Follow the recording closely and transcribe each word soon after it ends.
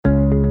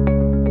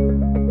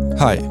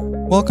Hi,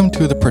 welcome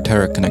to the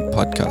Proterra Connect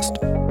podcast.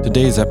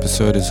 Today's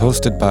episode is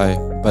hosted by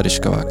Barish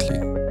Gawakli.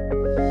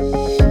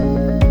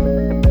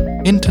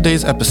 In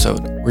today's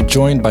episode, we're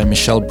joined by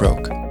Michelle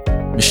Broek.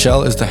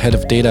 Michelle is the head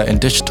of data and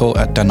digital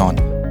at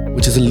Danone,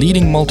 which is a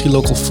leading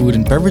multi-local food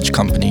and beverage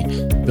company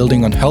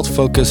building on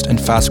health-focused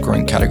and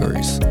fast-growing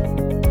categories.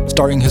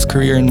 Starting his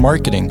career in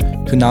marketing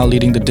to now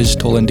leading the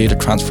digital and data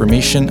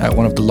transformation at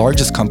one of the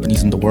largest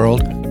companies in the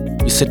world,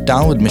 we sit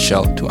down with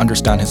Michelle to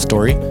understand his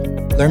story,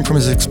 learn from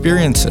his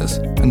experiences,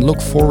 and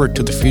look forward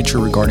to the future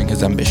regarding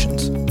his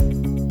ambitions.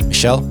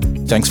 Michelle,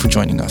 thanks for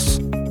joining us.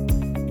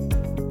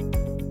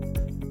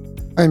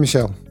 Hi,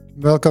 Michelle.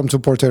 Welcome to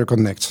Proterra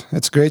Connect.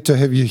 It's great to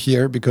have you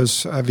here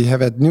because we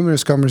have had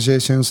numerous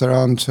conversations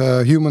around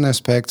human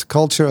aspect,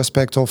 culture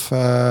aspect of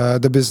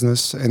the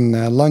business and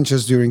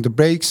lunches during the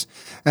breaks.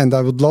 And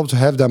I would love to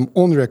have them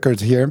on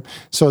record here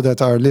so that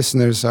our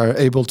listeners are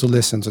able to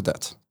listen to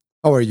that.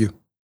 How are you?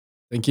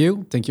 Thank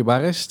you. Thank you,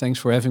 Baris. Thanks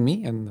for having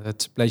me. And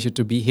it's a pleasure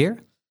to be here.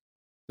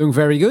 Doing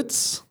very good.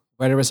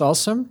 Weather is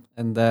awesome.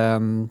 And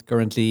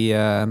currently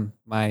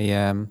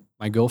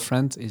my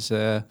girlfriend is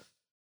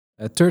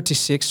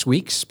 36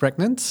 weeks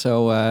pregnant.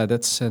 So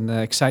that's an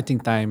exciting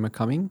time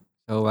coming.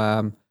 So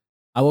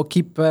I will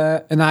keep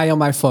an eye on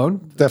my phone.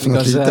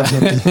 Definitely.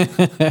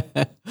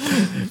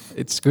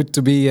 It's good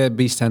to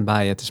be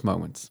standby at this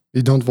moment.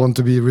 We don't want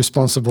to be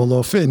responsible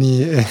of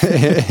any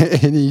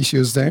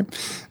issues there.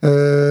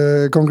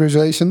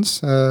 Congratulations.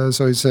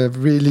 So it's a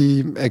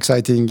really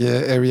exciting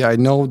area. I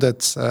know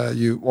that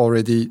you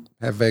already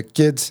have a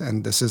kid,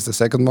 and this is the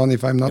second one,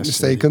 if I'm not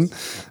mistaken.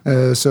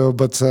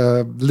 But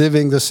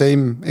living the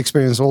same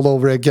experience all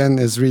over again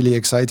is really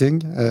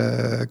exciting.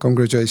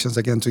 Congratulations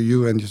again to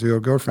you and to your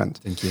girlfriend.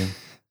 Thank you.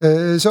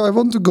 So I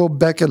want to go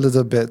back a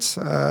little bit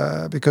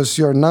because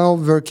you're now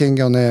working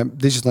on a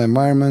digital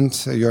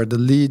environment. You're the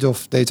lead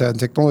of data and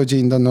technology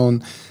in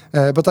Danone.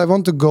 But I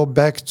want to go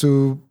back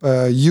to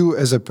you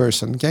as a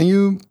person. Can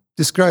you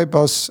describe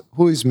us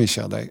who is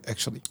Michelle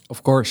actually?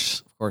 Of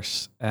course.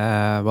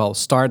 Well,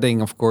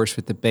 starting of course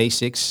with the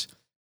basics.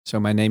 So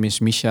my name is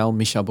Michelle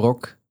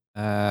Broek.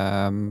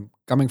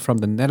 Coming from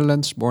the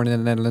Netherlands, born in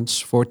the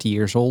Netherlands, 40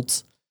 years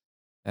old.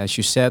 As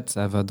you said,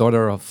 I have a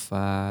daughter of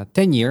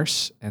 10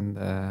 years and,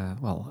 a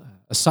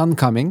son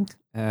coming.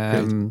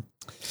 I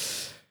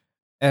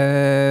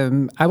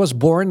was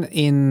born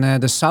in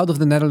the south of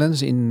the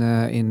Netherlands in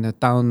a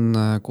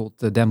town called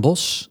Den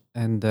Bosch.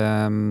 And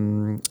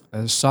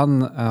a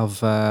son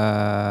of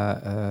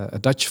a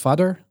Dutch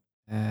father.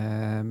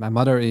 My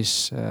mother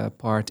is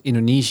part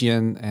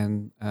Indonesian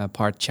and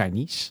part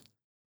Chinese.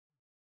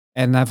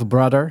 And I have a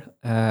brother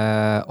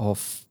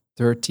of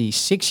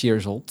 36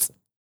 years old.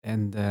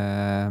 And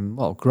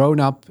grown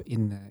up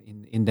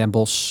in Den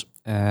Bosch,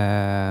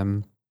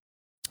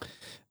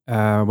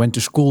 went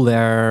to school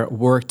there,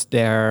 worked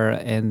there,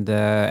 and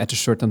at a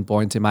certain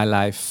point in my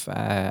life,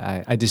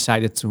 I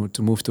decided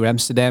to move to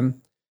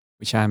Amsterdam,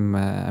 which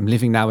I'm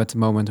living now at the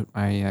moment with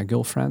my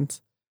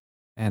girlfriend.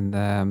 And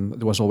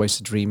there was always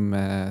a dream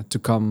to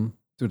come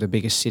to the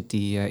biggest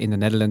city in the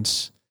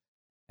Netherlands,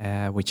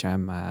 which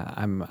I'm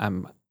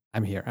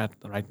here at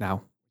right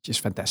now, which is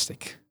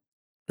fantastic.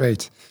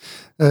 Great.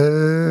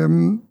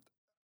 There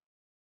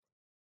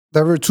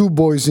were two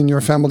boys in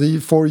your family,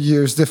 4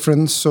 years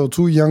difference. So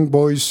two young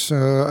boys.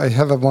 I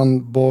have one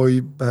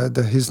boy.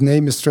 His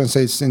name is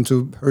translates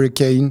into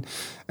hurricane,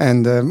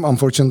 and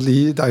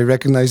unfortunately, I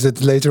recognized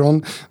it later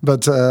on.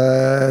 But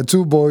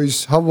two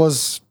boys. How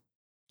was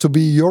to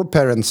be your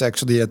parents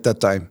actually at that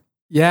time?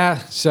 Yeah,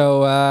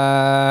 so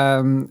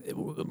I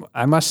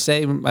must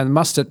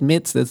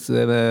admit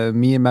that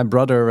me and my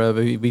brother,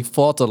 we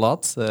fought a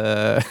lot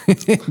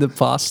in the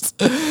past.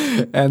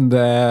 And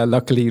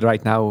luckily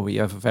right now we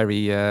have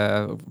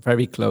a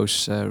very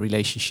close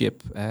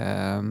relationship.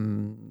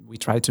 We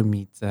try to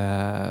meet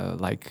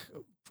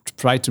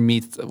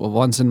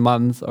once a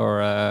month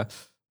or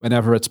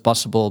whenever it's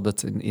possible.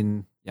 But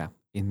in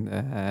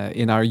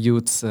our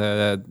youth,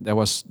 there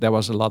was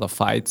a lot of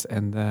fight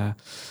and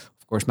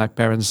of course, my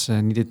parents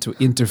needed to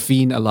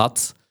intervene a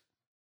lot.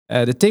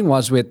 The thing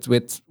was with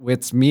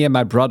me and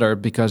my brother,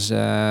 because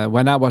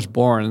when I was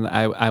born,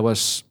 I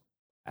was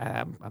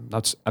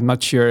I'm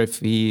not sure if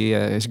he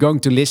is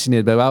going to listen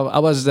it, but I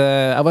was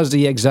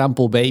the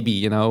example baby.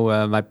 You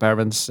know, my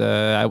parents.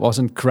 I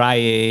wasn't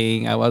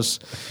crying. I was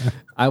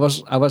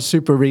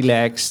super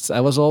relaxed. I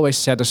was always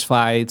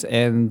satisfied,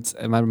 and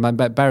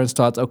my parents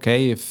thought,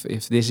 okay, if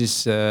this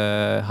is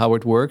how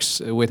it works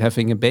with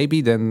having a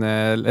baby, then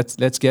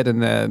let's get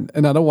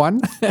another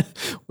one,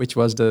 which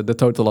was the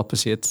total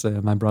opposite.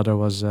 My brother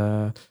was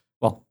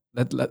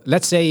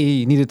let's say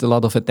he needed a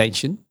lot of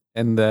attention,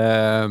 and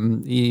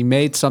he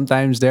made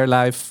sometimes their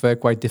life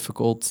quite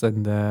difficult.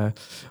 And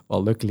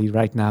luckily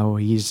right now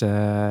he's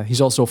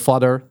also a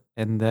father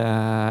and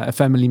a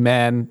family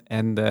man,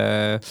 and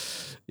I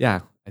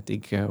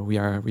think we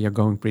are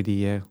going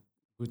pretty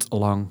good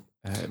along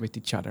with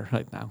each other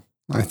right now.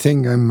 I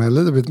think I'm a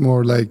little bit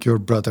more like your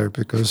brother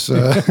because,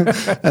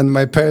 and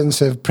my parents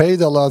have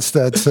prayed a lot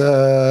that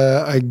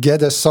I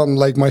get a son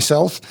like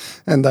myself,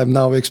 and I'm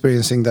now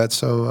experiencing that.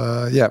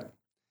 So yeah,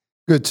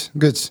 good.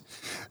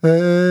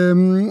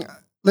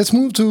 Let's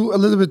move to a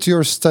little bit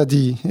your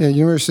study,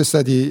 university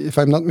study. If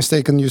I'm not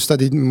mistaken, you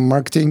studied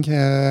marketing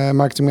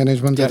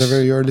management at a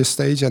very early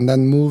stage, and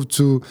then moved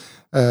to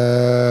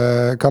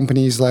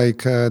companies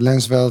like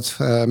Lensveld,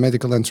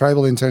 Medical and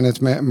Tribal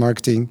Internet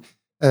Marketing,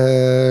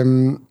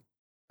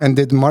 and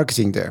did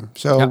marketing there.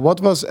 So what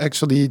was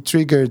actually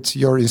triggered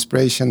your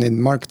inspiration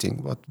in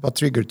marketing? What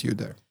triggered you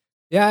there?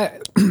 Yeah,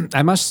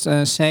 I must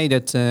say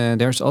that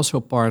there's also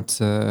a part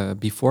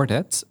before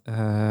that,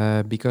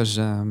 because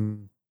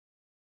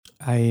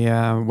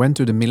I went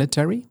to the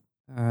military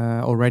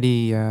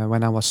already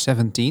when I was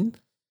 17.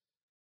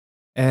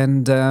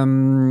 And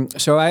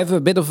so I have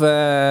a bit of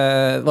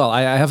a, well,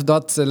 I have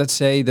not, let's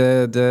say,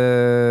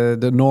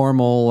 the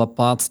normal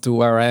path to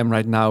where I am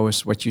right now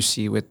is what you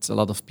see with a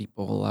lot of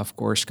people, of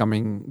course,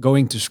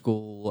 going to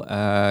school,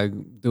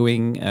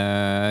 doing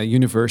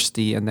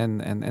university, and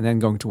then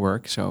going to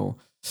work. So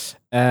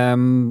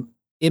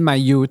in my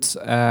youth,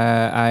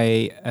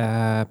 I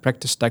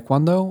practiced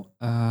Taekwondo,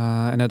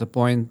 and at a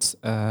point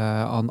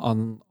on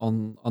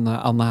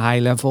a high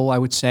level, I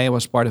would say, I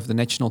was part of the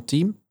national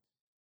team.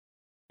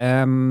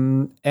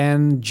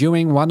 And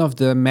during one of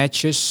the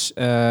matches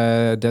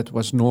that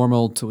was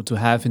normal to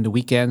have in the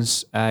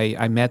weekends,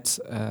 I met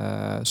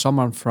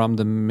someone from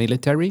the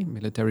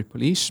military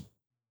police.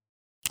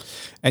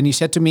 And he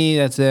said to me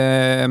that,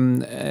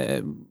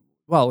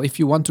 well, if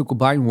you want to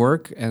combine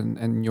work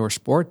and your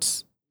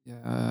sport,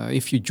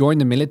 if you join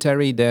the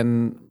military,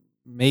 then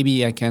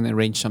maybe I can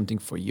arrange something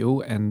for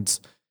you. And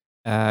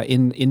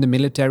in the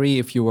military,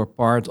 if you were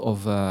part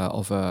of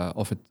a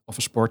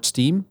sports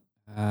team,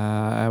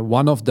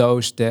 one of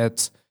those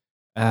that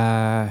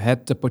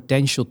had the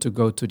potential to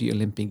go to the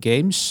Olympic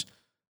Games,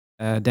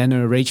 then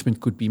an arrangement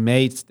could be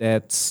made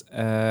that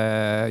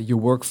you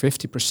work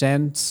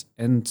 50%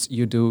 and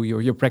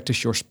you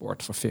practice your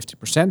sport for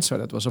 50%. So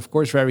that was, of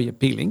course, very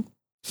appealing.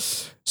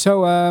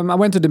 So I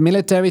went to the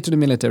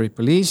military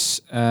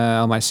police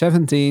on my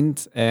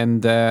 17th,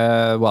 and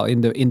well,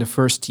 in the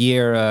first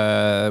year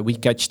we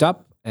catched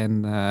up,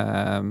 and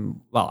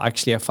well,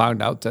 actually I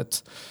found out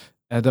that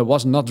there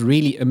was not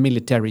really a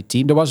military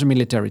team. There was a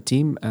military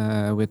team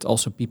with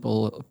also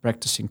people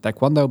practicing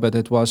Taekwondo, but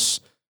it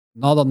was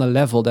not on the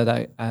level that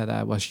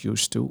I was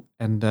used to.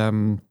 And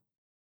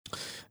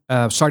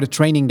started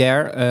training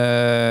there,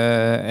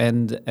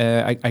 and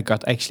I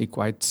got actually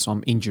quite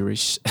some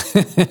injuries.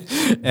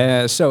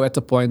 So at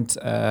the point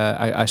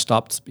I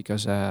stopped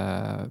because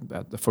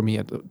for me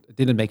it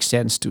didn't make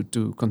sense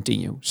to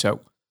continue. So,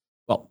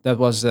 well, that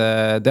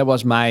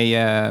was my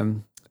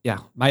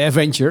my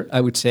adventure,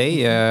 I would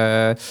say.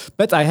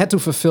 But I had to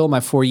fulfill my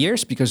 4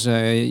 years because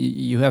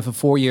you have a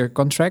 4-year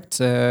contract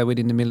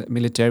within the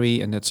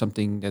military, and that's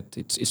something that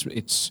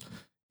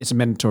it's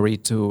mandatory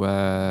to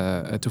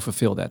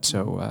fulfill that.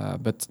 So,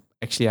 but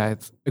actually, I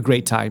had a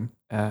great time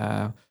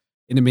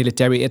in the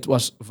military. It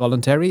was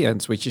voluntary,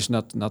 and which is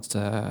not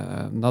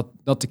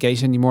the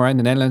case anymore in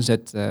the Netherlands.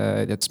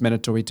 That's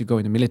mandatory to go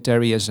in the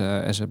military as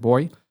a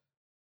boy.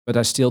 But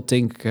I still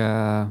think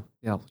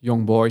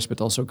young boys, but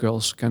also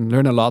girls, can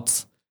learn a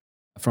lot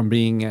from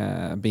being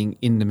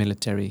in the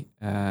military.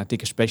 I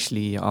think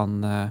especially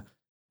on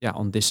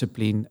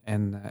discipline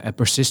and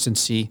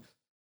persistency.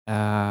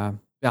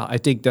 I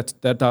think that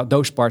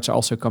those parts are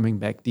also coming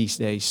back these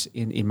days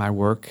in my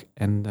work,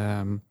 and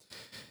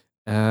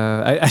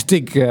I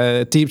think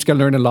teams can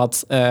learn a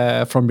lot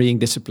from being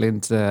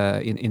disciplined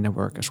in their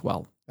work as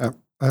well. Yeah,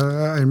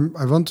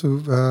 I want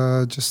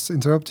to just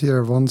interrupt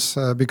here once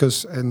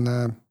because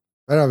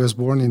where I was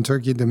born in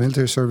Turkey, the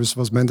military service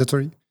was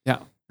mandatory. Yeah,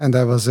 and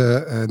I was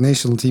a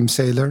national team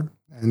sailor,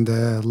 and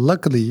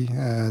luckily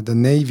the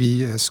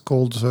Navy has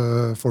called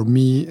for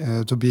me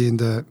to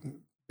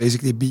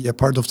be a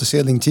part of the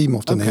sailing team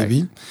of the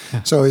Navy.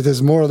 Yeah. So it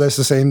is more or less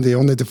the same. The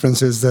only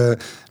difference is the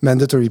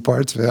mandatory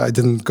part. I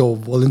didn't go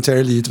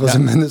voluntarily. It was a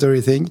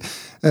mandatory thing.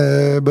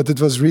 But it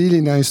was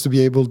really nice to be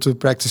able to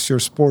practice your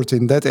sport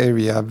in that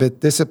area with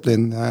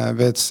discipline,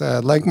 with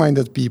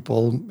like-minded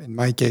people, in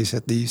my case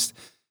at least.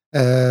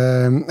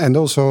 And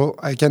also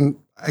I can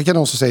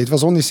also say it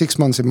was only 6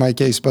 months in my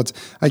case, but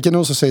I can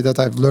also say that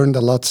I've learned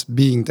a lot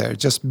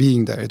just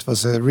being there. It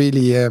was a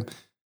really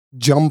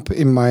jump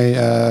in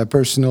my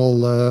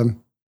personal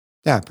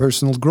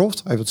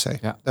growth, I would say.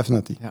 Yeah,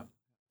 definitely. Yeah,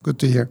 good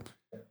to hear.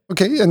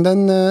 Okay, and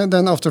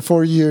then after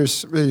 4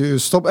 years you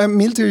stop.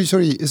 Military,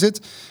 sorry, is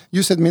it?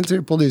 You said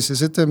military police.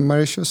 Is it the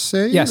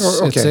Marechaussee? Yes,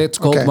 it's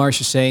called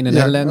Marechaussee in the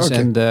Netherlands,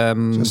 and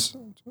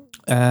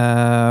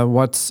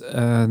what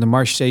the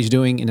Marechaussee is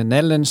doing in the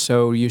Netherlands.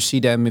 So you see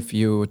them if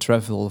you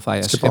travel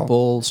via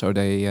Schiphol. So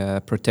they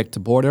protect the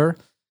border.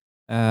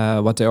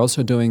 What they're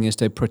also doing is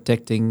they're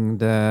protecting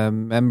the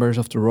members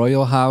of the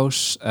royal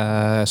house.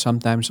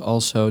 Sometimes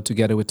also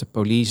together with the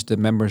police, the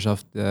members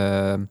of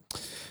the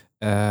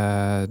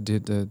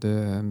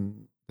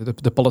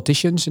the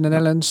politicians in the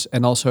Netherlands,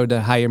 and also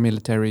the higher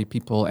military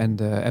people and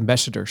the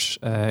ambassadors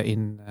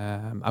in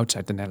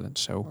outside the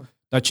Netherlands. So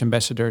Dutch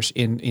ambassadors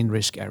in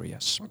risk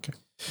areas. Okay.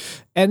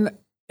 And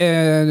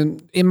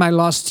in my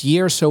last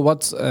year, so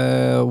what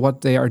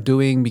they are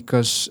doing,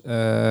 because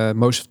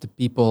most of the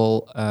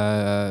people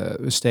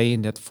stay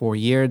in that 4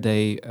 year,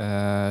 they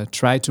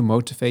try to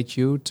motivate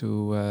you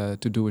to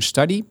do a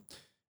study,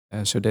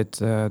 so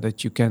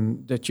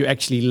that you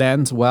actually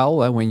land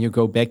well when you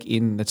go back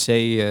in, let's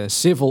say, a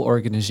civil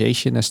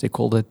organization, as they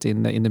called it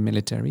in the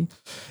military,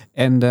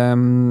 and.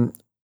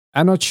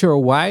 I'm not sure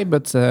why,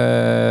 but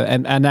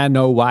and I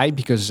know why,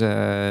 because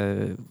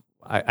I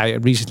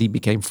recently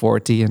became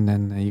 40, and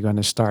then you're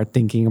gonna start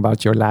thinking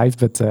about your life.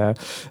 But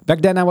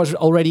back then I was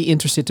already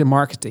interested in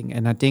marketing,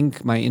 and I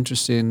think my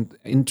interest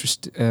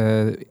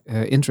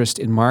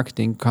in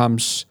marketing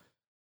comes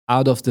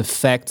out of the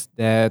fact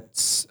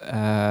that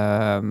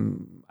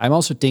I'm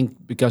also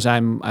think, because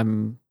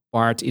I'm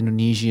part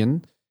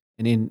Indonesian.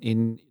 And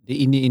in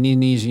the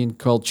Indonesian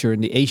culture, in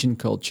the Asian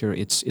culture,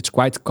 it's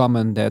quite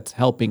common that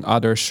helping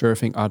others,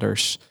 serving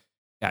others,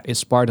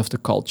 is part of the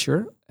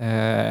culture,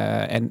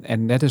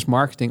 and that is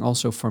marketing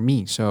also for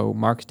me. So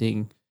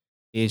marketing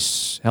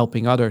is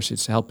helping others;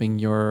 it's helping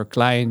your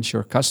clients,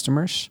 your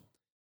customers,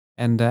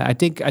 and I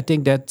think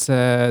that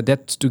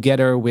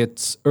together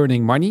with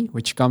earning money,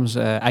 which comes,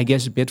 I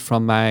guess, a bit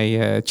from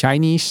my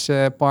Chinese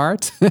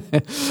part,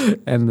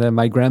 and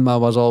my grandma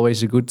was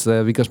always a good,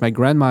 because my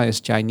grandma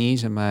is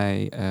Chinese and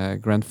my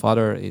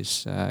grandfather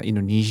is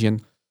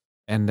Indonesian,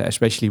 and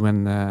especially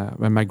when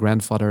my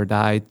grandfather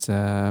died,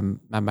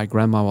 my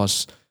grandma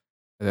was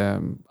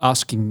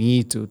asking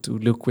me to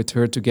look with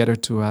her together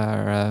to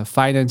our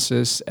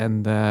finances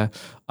and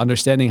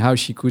understanding how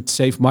she could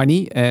save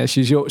money.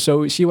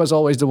 So she was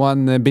always the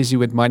one busy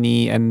with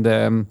money, and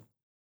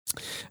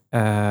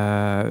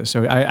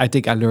so I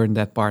think I learned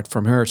that part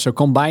from her. So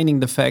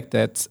combining the fact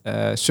that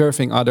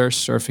serving others,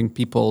 serving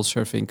people,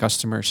 serving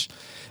customers,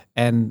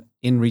 and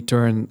in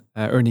return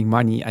earning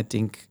money, I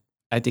think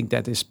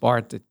that is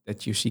part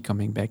that you see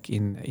coming back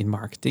in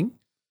marketing.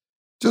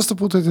 Just to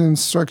put it in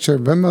structure,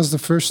 when was the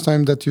first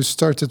time that you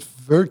started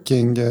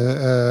working?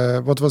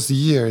 What was the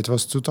year? It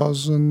was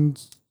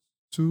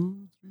 2002?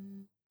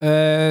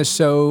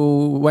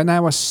 So when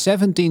I was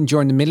 17,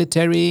 joined the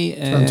military.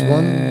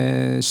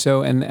 21?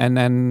 So and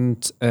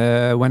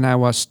when I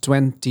was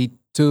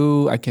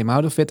 22, I came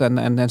out of it and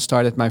then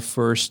started my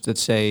first,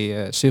 let's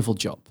say, civil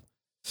job.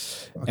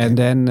 Okay. And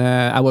then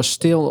I was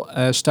still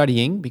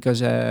studying,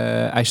 because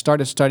I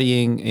started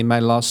studying in my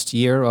last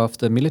year of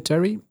the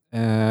military.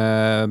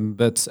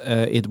 But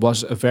it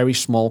was a very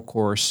small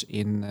course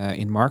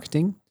in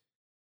marketing,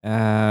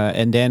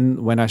 and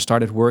then when I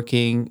started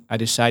working, I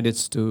decided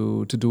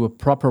to do a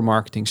proper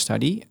marketing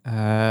study.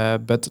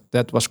 But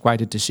that was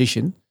quite a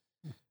decision,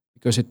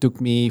 because it took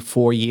me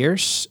 4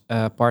 years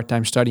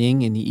part-time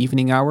studying in the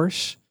evening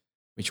hours,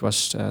 which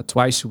was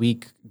twice a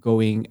week,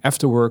 going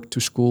after work to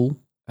school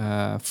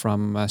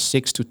from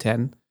 6 to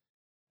 10,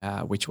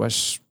 which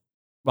was,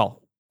 well,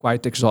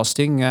 quite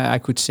exhausting, I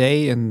could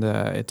say, and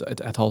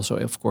it also,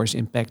 of course,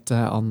 impact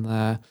on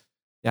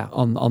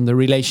the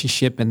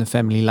relationship and the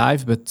family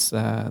life. But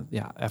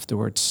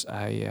afterwards,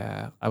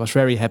 I was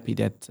very happy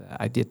that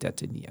I did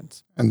that in the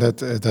end. And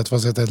that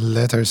was at a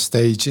later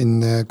stage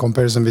in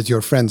comparison with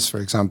your friends,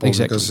 for example.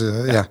 Exactly. Because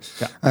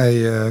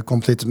I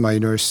completed my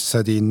university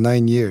study in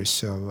 9 years,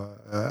 so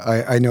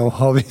I know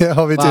how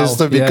it is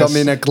to become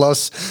in a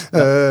class.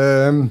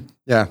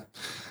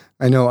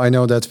 I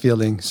know that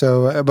feeling.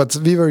 So, but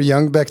we were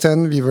young back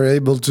then. We were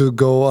able to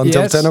go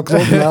until 10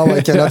 o'clock. Now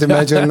I cannot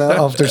imagine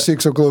after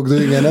 6 o'clock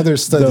doing another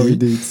study. No,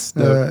 indeed.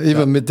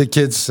 Even with the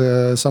kids,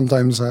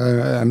 sometimes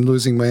I'm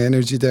losing my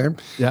energy there.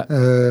 Yeah.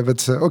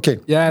 But okay.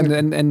 Yeah,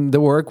 and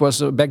the work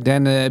was back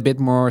then a bit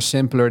more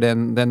simpler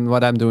than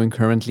what I'm doing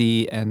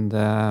currently. And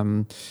I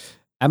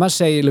must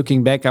say,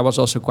 looking back, I was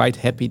also quite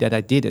happy that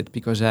I did it,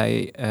 because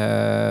let's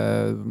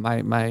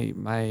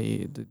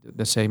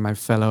say my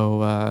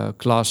fellow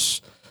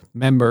class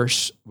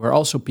members were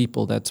also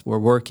people that were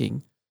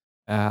working.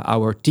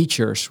 Our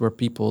teachers were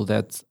people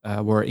that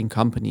were in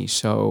companies.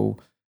 So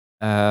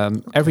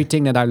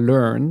everything that I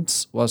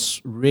learned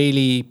was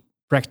really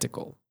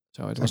practical.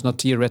 So it was not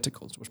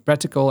theoretical. It was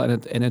practical,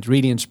 and it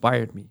really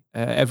inspired me.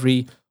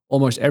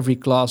 Almost every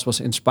class was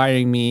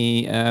inspiring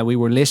me. We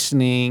were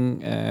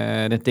listening,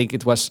 and I think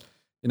it was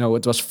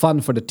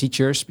fun for the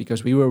teachers,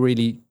 because we were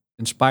really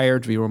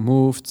inspired. We were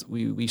moved.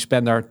 We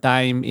spent our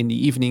time in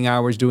the evening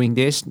hours doing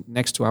this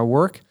next to our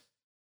work.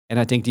 And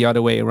I think the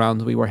other way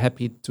around, we were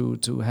happy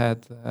to have,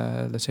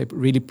 let's say,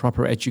 really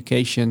proper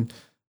education,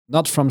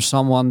 not from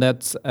someone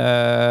that,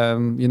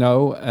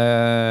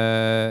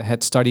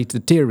 had studied the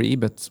theory,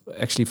 but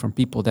actually from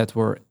people that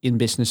were in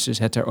businesses,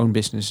 had their own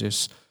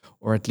businesses,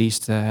 or at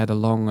least had a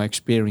long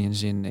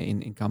experience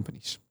in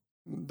companies.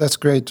 That's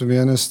great, to be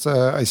honest.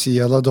 I see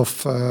a lot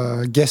of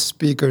guest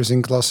speakers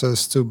in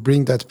classes to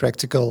bring that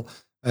practical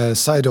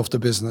side of the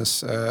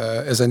business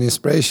as an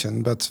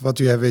inspiration. But what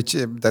you have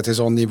achieved, that is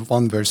only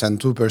 1%,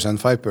 2%,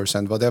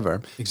 5%,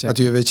 whatever. Exactly. But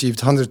you have achieved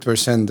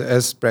 100%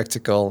 as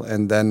practical,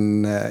 and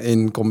then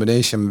in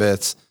combination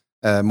with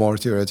more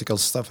theoretical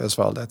stuff as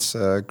well. That's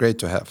great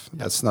to have.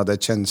 Yeah. That's not a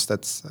chance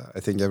that I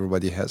think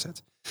everybody has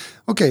it.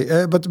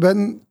 Okay, but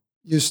when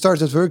you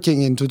started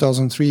working in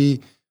 2003,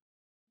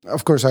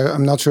 of course,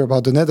 I'm not sure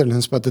about the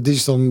Netherlands, but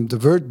the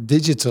word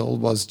digital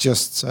was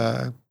just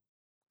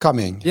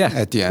coming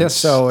at the end. Yes.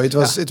 So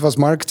it was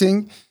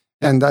marketing.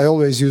 And I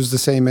always use the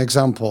same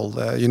example.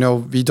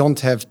 We don't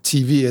have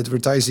TV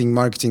advertising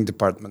marketing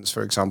departments,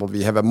 for example.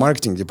 We have a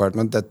marketing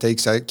department that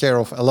takes care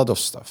of a lot of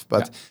stuff.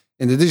 But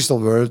in the digital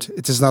world,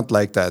 it is not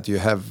like that.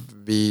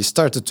 We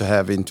started to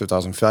have in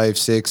 2005,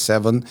 6,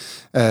 7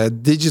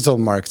 digital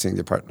marketing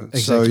departments.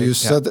 Exactly.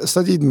 So you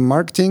studied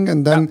marketing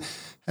and then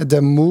had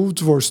the move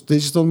towards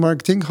digital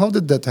marketing. How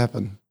did that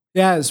happen?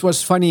 Yeah, it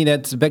was funny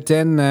that back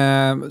then.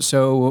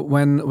 So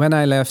when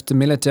I left the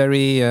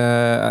military,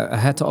 I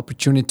had the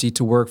opportunity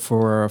to work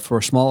for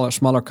a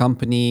smaller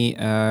company,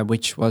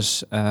 which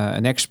was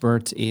an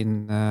expert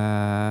in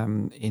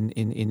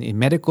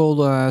medical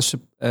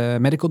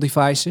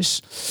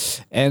devices,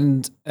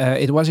 and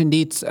it was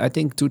indeed, I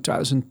think,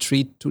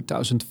 2003,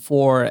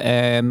 2004.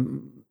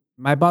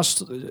 My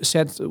boss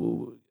said.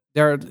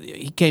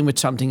 He came with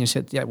something and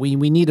said, "Yeah,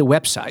 we need a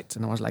website."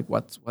 And I was like,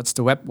 "What's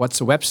the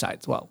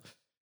website?" Well,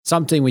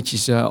 something which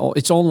is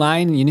it's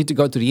online. You need to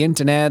go to the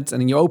internet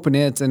and you open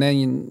it, and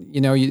then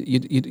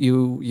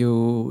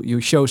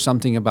you show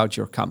something about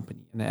your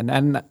company.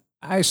 And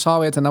I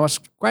saw it and I was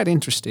quite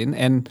interested.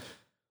 And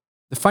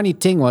the funny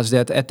thing was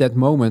that at that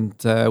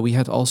moment we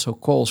had also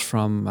calls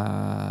from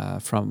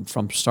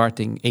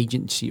starting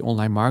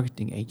online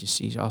marketing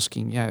agencies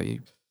asking,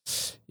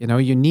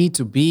 you need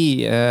to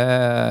be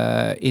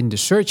in the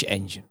search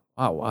engine.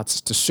 Wow,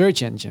 what's the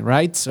search engine,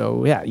 right?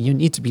 So you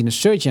need to be in a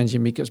search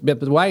engine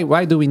but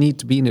why do we need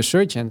to be in a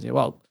search engine?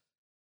 Well,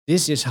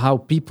 this is how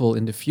people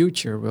in the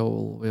future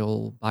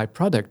will buy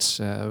products,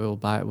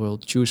 will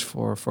choose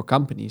for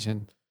companies.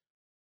 And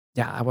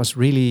I was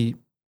really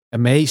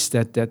amazed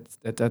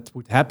that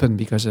would happen,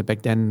 because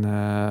back then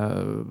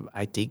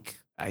I think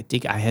I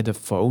had a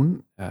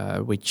phone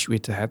which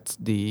had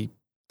the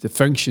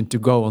function to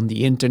go on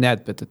the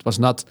internet, but it was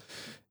not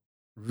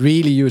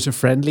really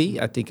user-friendly.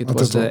 I think it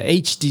was a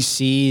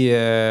HTC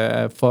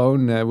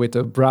phone with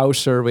a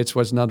browser, which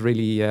was not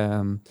really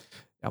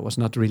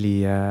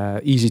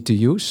easy to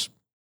use.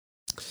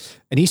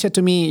 And he said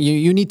to me,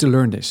 "You need to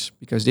learn this,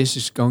 because this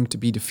is going to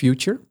be the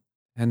future."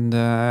 And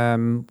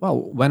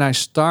when I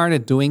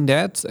started doing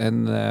that,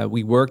 and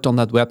we worked on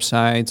that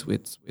website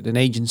with an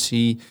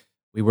agency.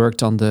 We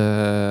worked on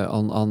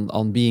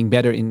being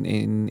better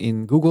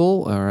in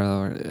Google,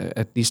 or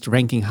at least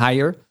ranking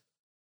higher.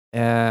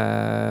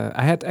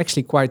 I had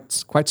actually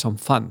quite some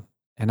fun,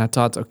 and I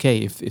thought, okay,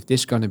 if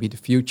this is going to be the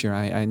future,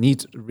 I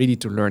need really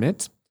to learn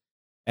it.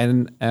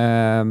 And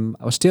I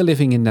was still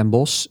living in Den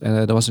Bosch.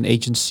 There was an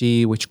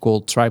agency which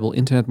called Tribal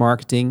Internet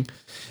Marketing.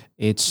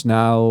 It's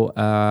now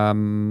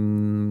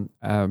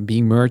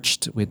being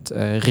merged with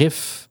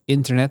RIF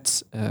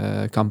Internet,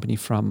 a company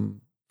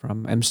from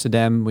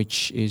Amsterdam,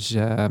 which is,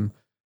 I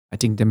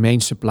think, the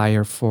main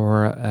supplier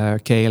for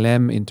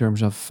KLM in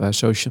terms of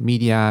social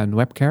media and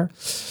webcare.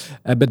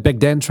 But back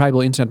then,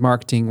 Tribal Internet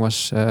Marketing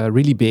was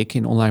really big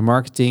in online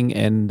marketing,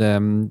 and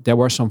there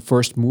were some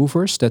first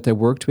movers that they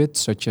worked with,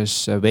 such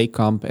as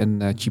Wekamp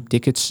and Cheap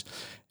Tickets.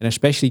 And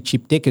especially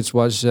Cheap Tickets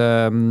was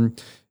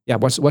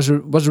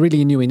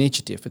really a new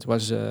initiative. It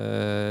was a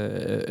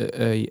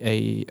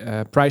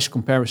price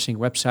comparison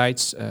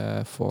websites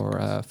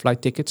for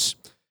flight tickets.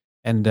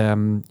 And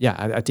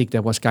I think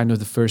that was kind of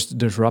the first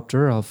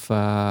disruptor of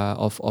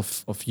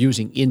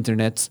using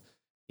internet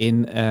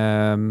in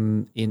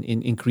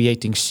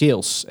creating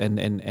sales and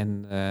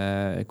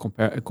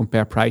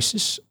compare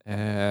prices.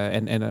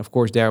 And of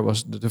course, there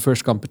was the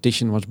first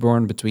competition was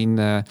born between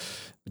the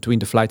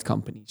flight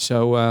companies.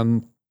 So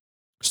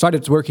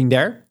started working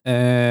there.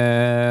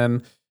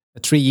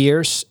 3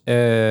 years,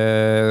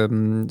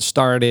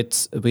 started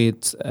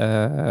with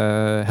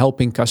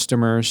helping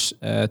customers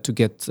to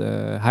get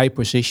high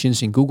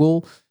positions in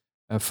Google.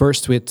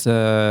 First with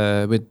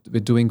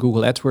doing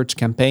Google AdWords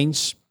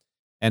campaigns,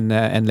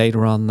 and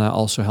later on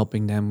also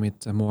helping them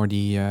with more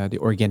the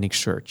organic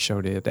search,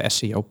 so the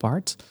SEO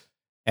part.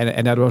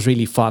 And that was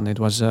really fun. It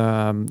was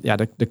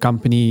the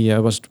company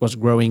was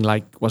growing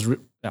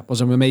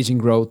was an amazing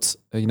growth.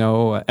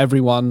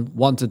 Everyone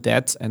wanted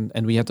that,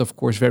 and we had, of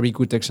course, very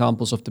good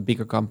examples of the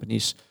bigger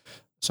companies,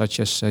 such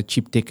as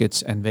Cheap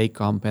Tickets and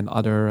Wekamp and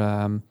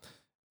other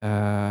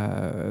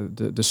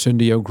the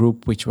Sundio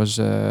Group, which has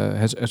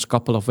a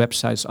couple of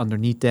websites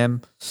underneath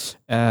them.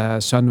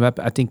 Sunweb,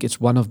 I think it's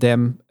one of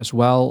them as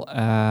well.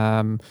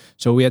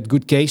 So we had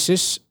good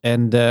cases,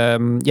 and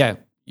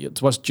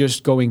it was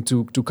just going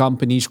to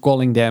companies,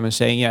 calling them and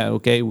saying,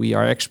 okay, we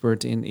are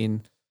expert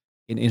in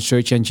in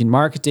search engine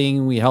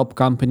marketing. We help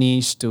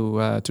companies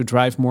to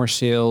drive more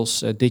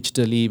sales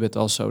digitally, but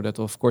also that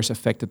of course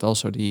affected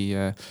also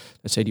the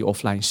let's say the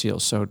offline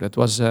sales. So that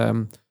was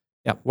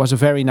a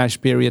very nice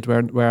period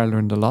where I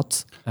learned a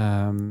lot.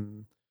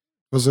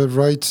 Was the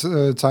right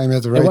time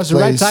at the right place. It was the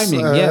right timing,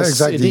 yes.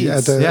 Exactly.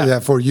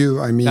 For you.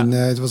 I mean,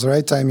 it was the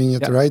right timing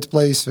at the right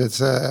place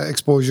with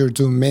exposure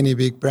to many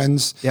big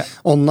brands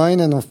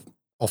online and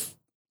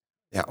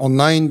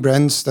online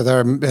brands that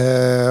are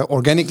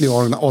organically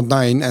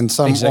online and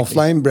some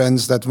offline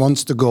brands that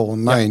wants to go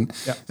online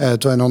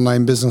to an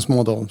online business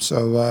model.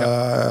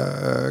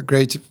 So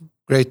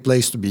great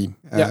place to be,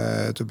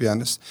 to be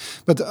honest.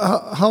 But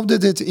how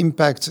did it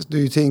impact, do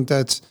you think,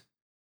 that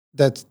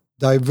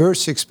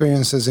diverse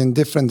experiences in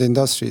different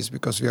industries,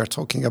 because we are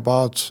talking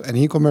about an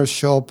e-commerce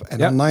shop, an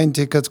online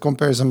ticket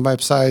comparison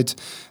website,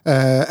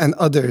 and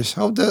others.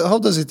 How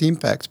does it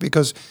impact?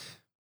 Because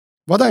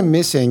what I'm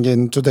missing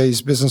in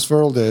today's business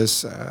world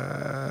is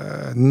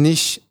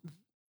niche,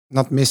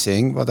 not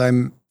missing, but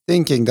I'm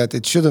thinking that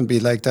it shouldn't be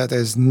like that,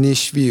 as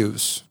niche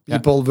views.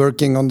 People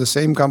working on the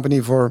same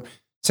company for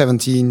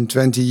 17,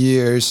 20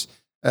 years,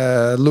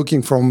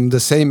 looking from the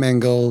same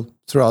angle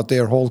throughout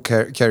their whole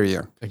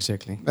career.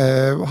 Exactly.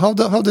 How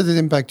did it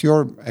impact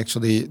your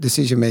actually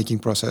decision-making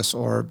process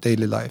or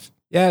daily life?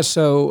 Yeah,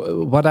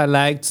 so what I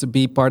liked to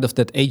be part of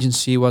that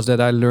agency was that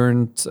I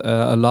learned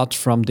a lot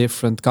from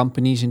different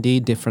companies,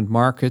 indeed, different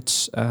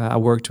markets. I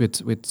worked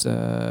with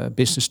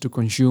business to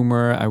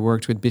consumer. I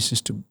worked with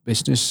business to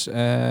business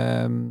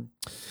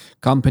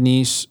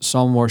companies.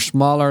 Some were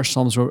smaller,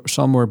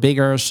 some were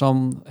bigger.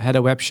 Some had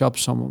a web shop,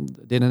 some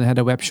didn't have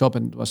a web shop,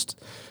 and it was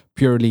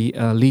purely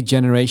lead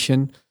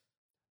generation.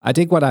 I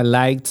think what I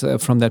liked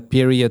from that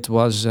period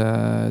was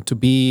to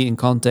be in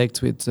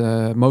contact with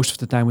most of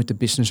the time with the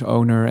business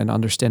owner and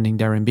understanding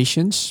their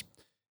ambitions,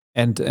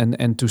 and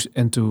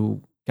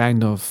to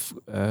kind of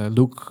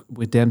look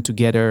with them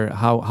together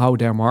how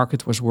their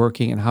market was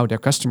working and how their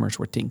customers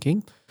were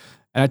thinking.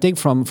 And I think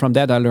from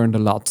that I learned a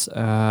lot.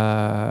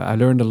 I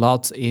learned a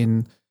lot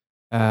in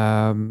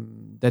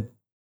that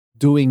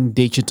doing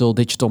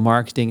digital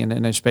marketing,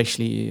 and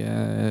especially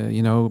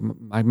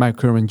my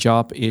current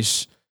job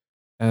is.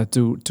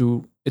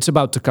 It's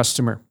about the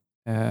customer.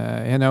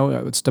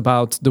 It's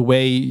about the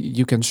way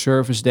you can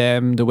service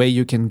them, the way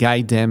you can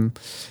guide them,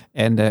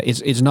 and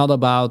it's not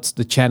about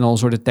the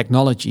channels or the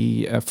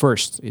technology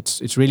first.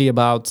 It's really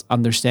about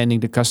understanding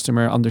the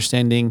customer,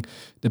 understanding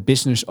the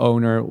business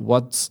owner,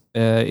 what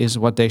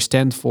they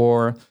stand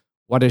for,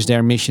 what is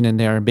their mission and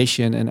their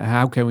ambition, and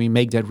how can we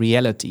make that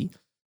reality.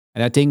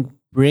 And I think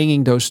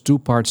bringing those two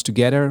parts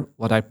together,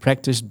 what I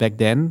practiced back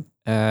then,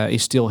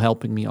 is still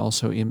helping me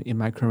also in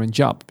my current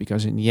job,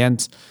 because in the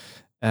end,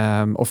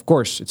 of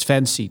course, it's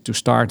fancy to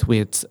start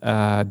with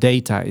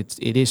data.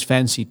 It is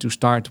fancy to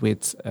start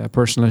with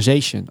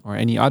personalization or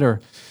any other,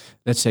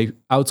 let's say,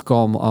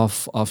 outcome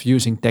of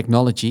using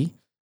technology.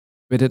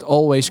 But it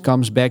always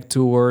comes back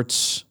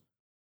towards,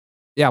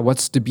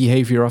 what's the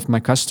behavior of my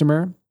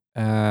customer,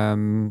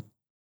 and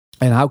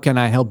how can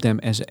I help them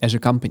as a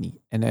company?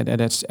 And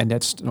that's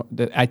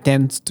I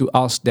tend to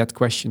ask that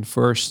question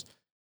first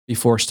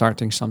before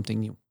starting something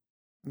new.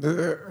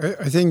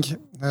 I think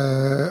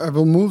I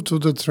will move to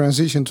the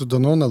transition to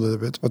Danone a little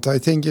bit, but I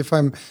think if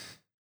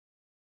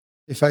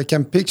I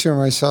can picture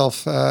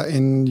myself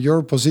in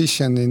your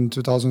position in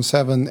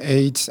 2007,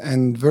 2008,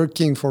 and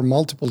working for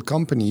multiple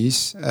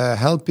companies,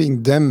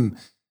 helping them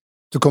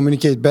to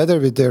communicate better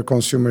with their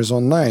consumers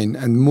online,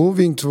 and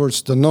moving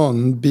towards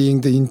Danone,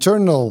 being the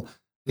internal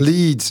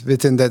lead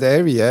within that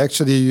area,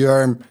 actually you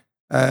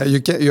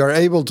are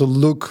able to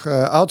look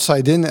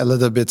outside in a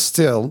little bit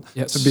still,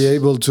 to be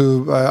able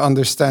to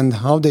understand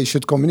how they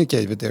should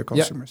communicate with their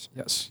consumers.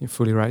 Yes, you're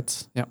fully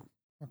right. Yeah.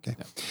 Okay.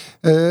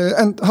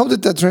 And how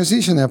did that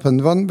transition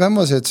happen? When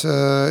was it?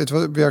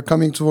 We are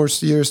coming towards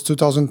the years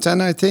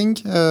 2010, I think,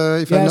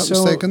 if I'm not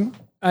mistaken.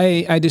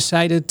 I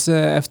decided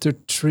after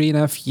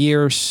 3.5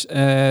 years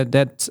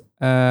that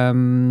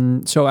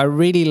so I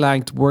really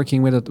liked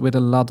working with a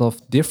lot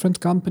of different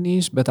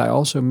companies, but I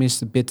also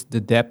missed a bit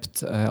the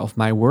depth of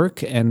my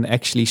work and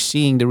actually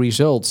seeing the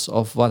results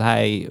of what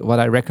I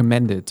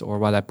recommended or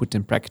what I put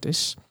in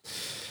practice.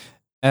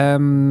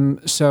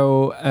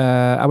 So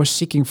I was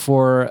seeking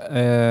for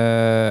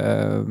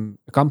a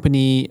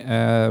company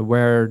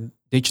where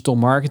digital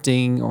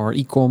marketing or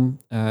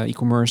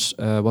e-commerce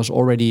was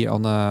already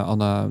on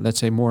a let's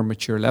say more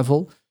mature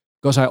level,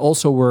 because I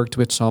also worked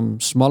with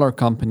some smaller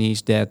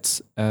companies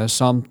that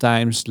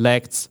sometimes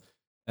lacked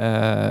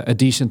a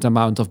decent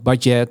amount of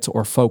budget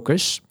or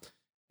focus,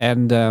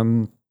 and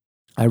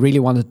I really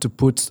wanted to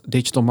put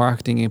digital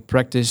marketing in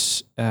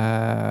practice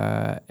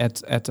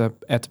at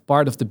a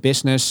part of the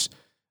business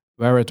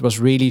where it was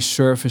really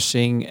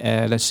surfacing,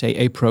 let's say,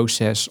 a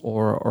process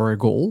or a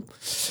goal.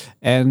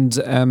 And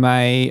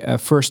my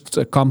first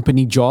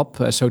company job,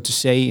 so to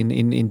say,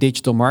 in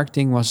digital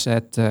marketing was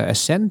at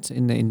Ascent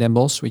in Den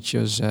Bosch, which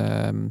was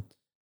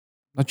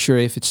not sure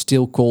if it's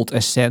still called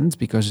Ascend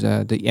because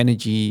the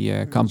energy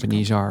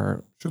companies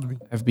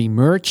have been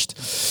merged.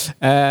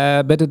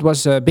 But it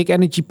was a big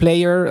energy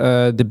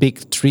player, the big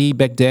three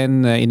back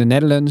then in the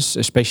Netherlands,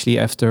 especially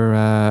after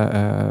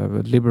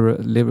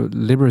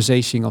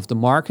liberalization of the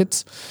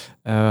market,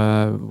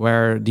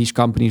 where these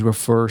companies were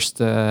first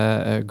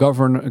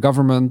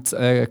government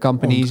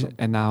companies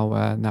and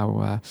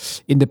now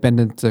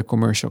independent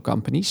commercial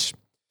companies.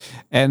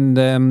 And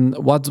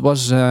what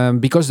was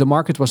because the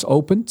market was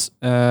opened,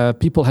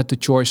 people had the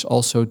choice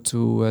also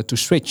to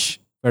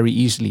switch very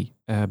easily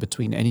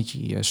between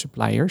energy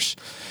suppliers,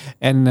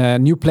 and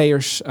new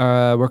players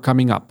were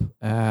coming up,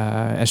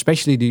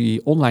 especially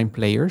the online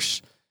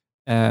players.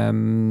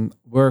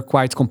 Were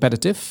quite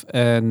competitive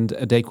and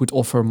they could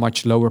offer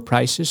much lower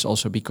prices,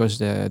 also because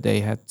they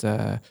had,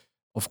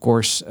 of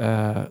course,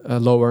 a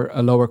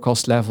lower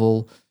cost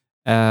level.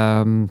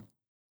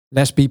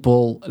 Less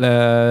people,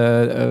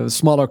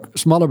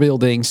 smaller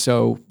buildings,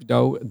 so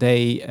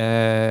they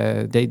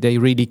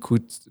really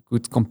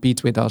could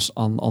compete with us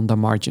on the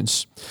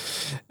margins.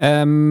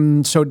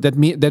 So that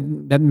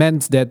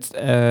meant that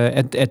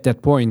at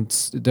that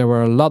point there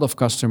were a lot of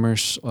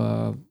customers,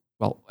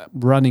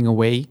 running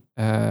away,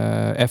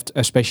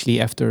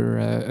 especially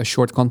after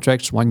short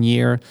contracts, 1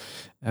 year.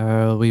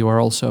 We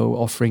were also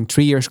offering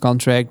 3 years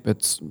contract,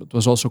 but it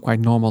was also quite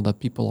normal that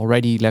people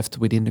already left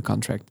within the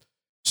contract.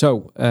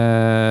 So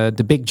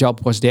the big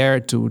job was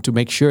there to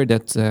make sure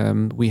that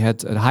we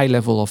had a high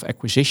level of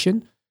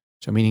acquisition.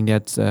 So meaning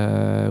that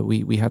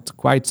we had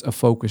quite a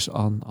focus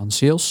on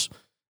sales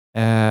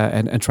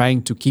and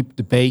trying to keep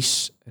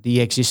the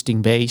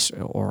existing base,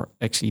 or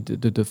actually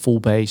the full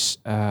base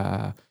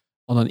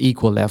on an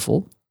equal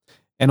level.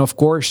 And of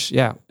course,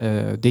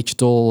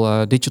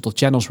 digital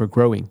channels were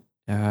growing.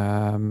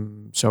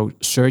 So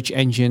search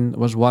engine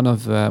was one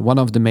of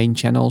the main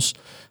channels.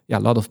 A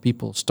lot of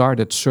people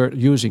started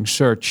using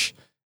search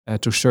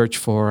to search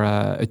for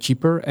a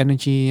cheaper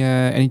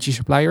energy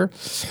supplier,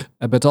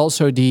 but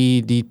also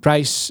the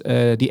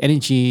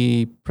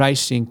energy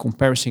pricing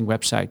comparison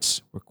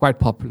websites were quite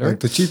popular. Like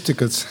the cheap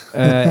tickets.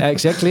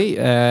 Exactly.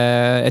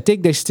 I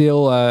think they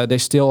still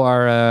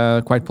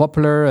are quite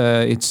popular.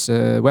 It's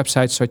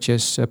websites such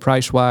as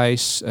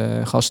Pricewise,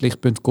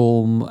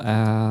 Gaslicht.com.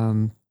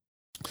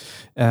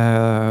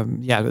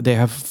 They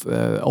have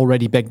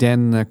already back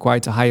then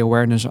quite a high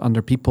awareness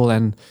under people,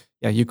 and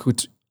you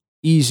could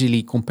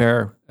easily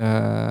compare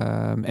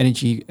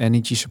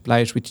energy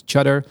suppliers with each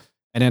other,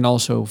 and then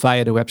also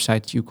via the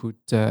website you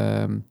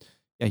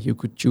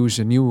could choose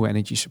a new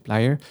energy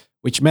supplier,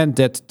 which meant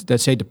that,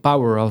 let's say, the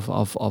power of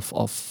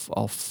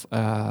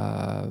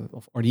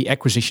or the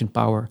acquisition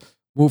power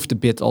moved a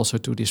bit also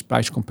to this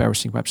price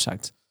comparison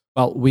website.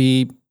 Well,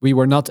 we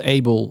were not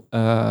able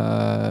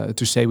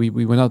to say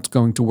we were not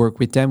going to work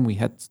with them. We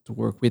had to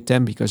work with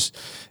them because,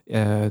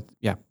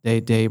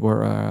 they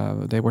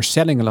were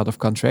selling a lot of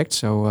contracts.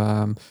 So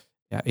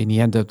in the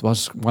end, that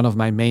was one of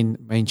my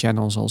main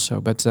channels also.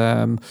 But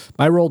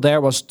my role there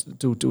was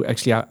to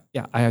actually,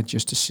 I had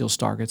just a sales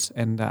target,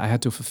 and I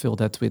had to fulfill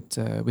that with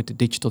the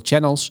digital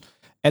channels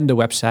and the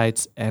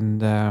website.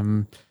 And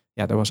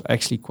that was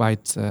actually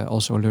quite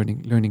also a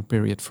learning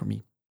period for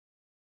me.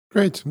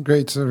 Great,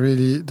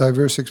 really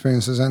diverse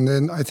experiences. And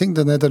then I think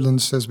the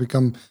Netherlands has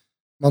become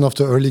one of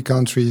the early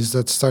countries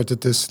that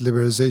started this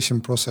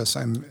liberalization process,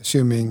 I'm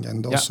assuming,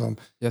 and also in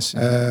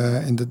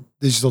the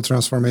digital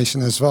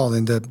transformation as well,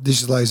 in the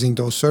digitalizing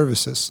those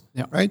services,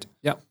 right?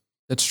 Yeah,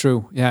 that's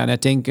true. Yeah, and I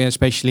think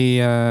especially,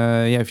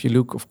 if you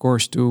look, of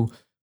course, to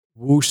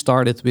who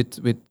started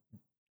with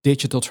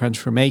digital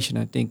transformation,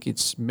 I think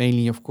it's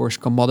mainly, of course,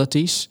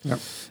 commodities. Yeah.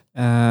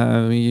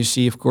 You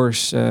see, of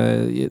course,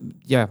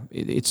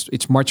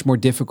 it's much more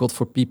difficult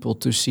for people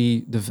to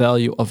see the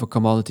value of a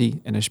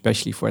commodity, and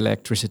especially for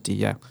electricity.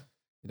 Yeah,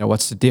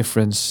 what's the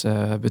difference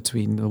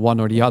between the one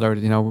or the other?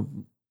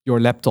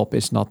 Your laptop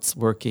is not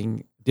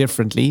working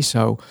differently,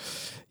 so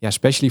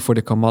especially for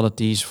the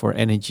commodities, for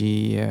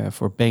energy,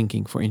 for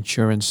banking, for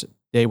insurance,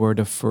 they were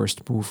the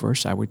first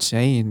movers, I would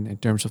say, in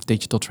terms of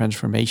digital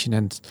transformation,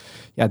 and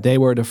they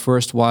were the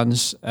first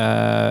ones,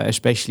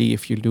 especially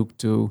if you look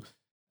to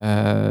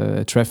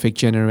traffic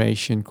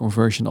generation,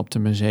 conversion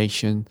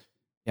optimization.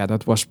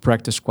 That was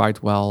practiced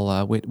quite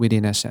well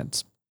within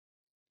Ascend.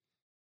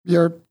 We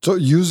are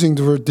using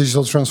the word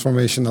digital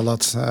transformation a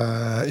lot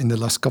in the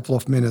last couple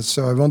of minutes,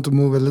 so I want to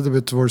move a little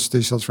bit towards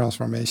digital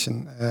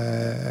transformation.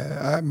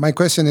 My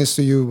question is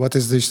to you, what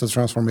is digital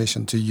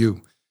transformation to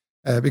you?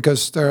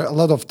 Because there are a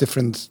lot of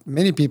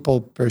many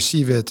people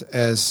perceive it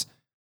as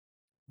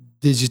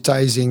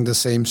digitizing the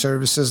same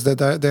services that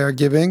they are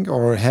giving,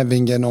 or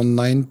having an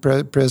online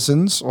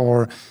presence,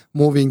 or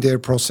moving their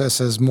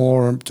processes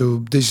more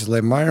to digital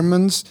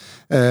environments.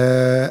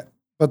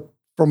 But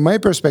from my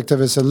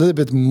perspective, it's a little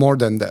bit more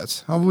than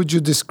that. How would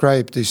you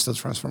describe digital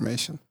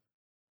transformation?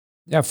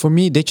 Yeah, for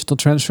me, digital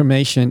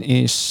transformation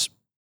is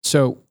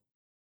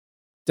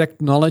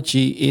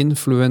technology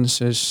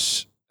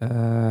influences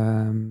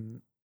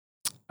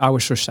our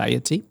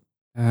society.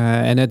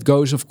 And it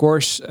goes, of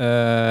course,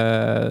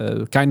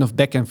 kind of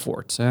back and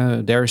forth.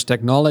 There is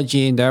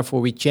technology, and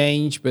therefore we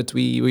change, but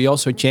we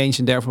also change,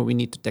 and therefore we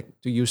need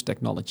to use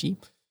technology.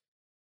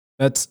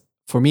 But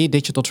for me,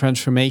 digital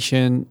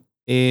transformation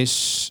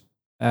is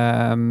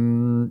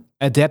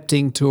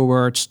adapting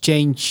towards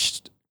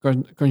changed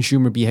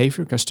consumer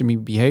behavior, customer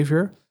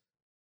behavior,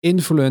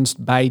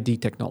 influenced by the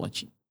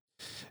technology.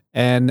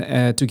 And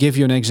to give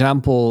you an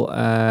example,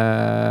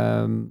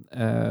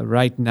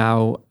 right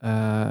now,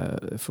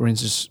 for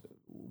instance,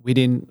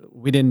 within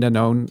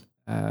Danone,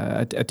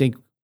 I think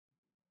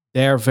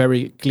there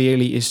very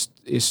clearly is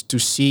to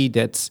see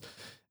that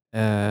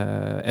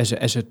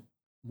as a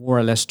more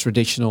or less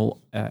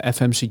traditional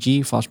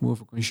FMCG, fast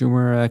mover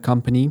consumer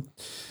company,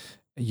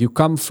 you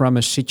come from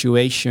a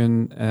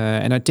situation,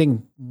 and I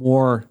think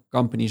more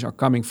companies are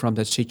coming from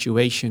that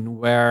situation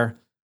where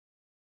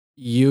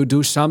you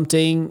do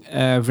something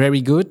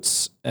very good,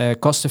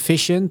 cost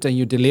efficient, and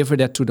you deliver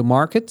that to the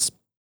market.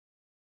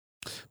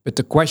 But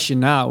the question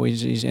now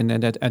is and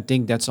that I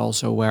think that's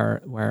also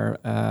where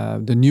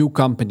the new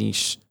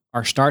companies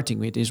are starting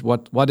with, is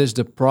what is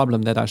the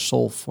problem that I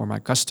solve for my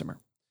customer?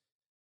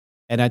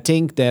 And I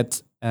think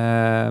that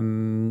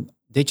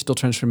digital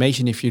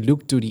transformation, if you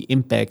look to the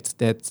impact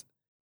that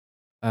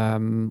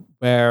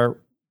where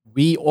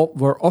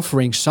we're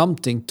offering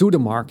something to the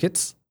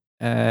market,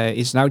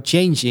 is now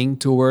changing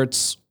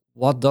towards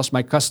what does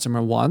my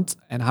customer want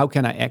and how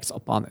can I act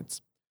upon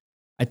it.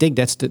 I think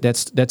that's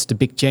the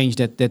big change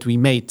that we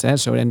made.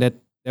 So and that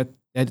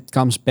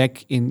comes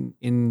back in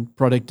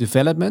product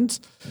development,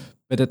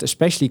 but it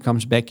especially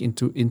comes back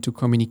into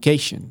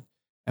communication,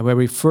 and where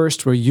we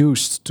first were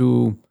used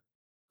to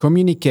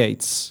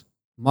communicate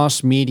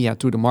mass media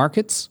to the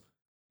market.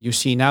 You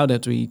see now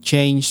that we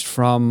changed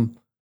from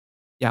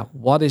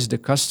what is the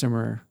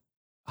customer,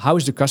 how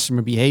is the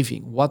customer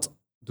behaving, what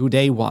do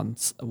they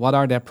want, what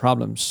are their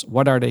problems,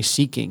 what are they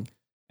seeking,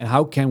 and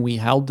how can we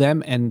help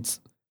them? And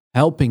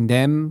helping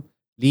them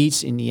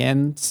leads in the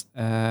end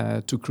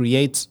to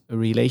create a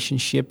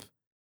relationship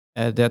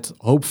that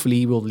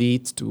hopefully will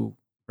lead to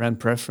brand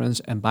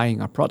preference and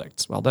buying our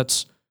products. Well,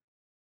 that's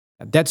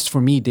for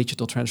me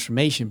digital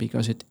transformation,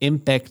 because it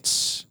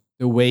impacts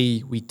the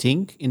way we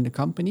think in the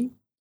company,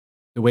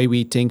 the way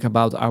we think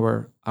about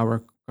our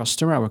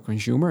customer, our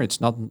consumer.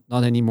 It's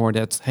not anymore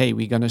that, hey,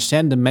 we're gonna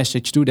send a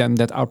message to them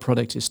that our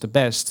product is the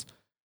best.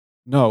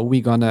 No,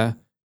 we're gonna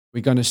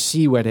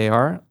see where they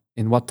are,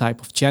 in what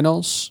type of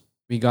channels.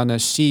 We're gonna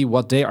see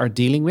what they are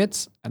dealing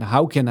with, and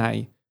how can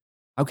I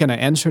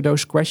answer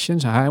those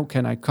questions? How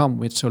can I come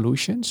with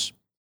solutions?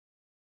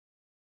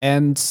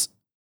 And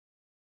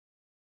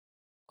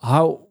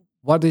how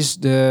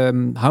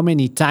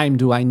many time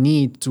do I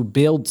need to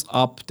build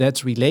up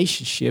that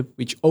relationship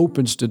which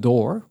opens the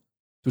door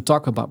to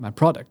talk about my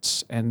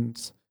products?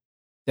 And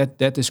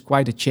that is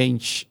quite a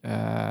change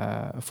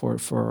for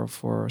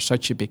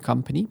such a big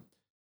company.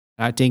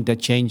 I think that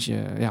change,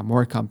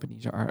 more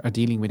companies are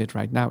dealing with it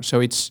right now.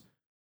 So it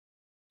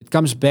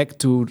comes back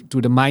to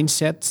the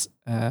mindset,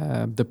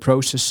 the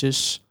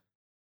processes,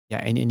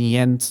 and in the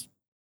end,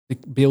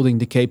 building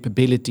the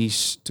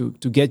capabilities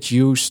to get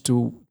used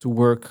to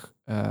work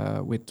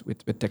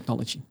with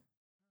technology.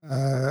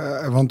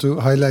 I want to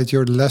highlight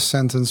your last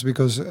sentence,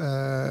 because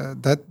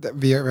that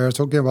we are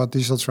talking about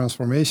digital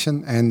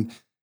transformation, and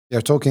we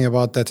are talking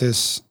about that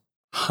is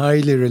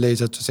highly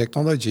related to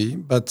technology,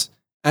 but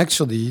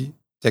actually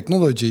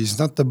technology is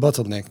not the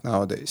bottleneck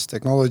nowadays.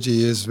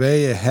 Technology is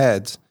way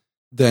ahead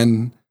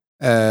than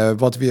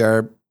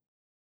the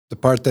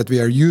part that we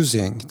are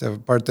using, the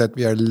part that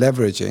we are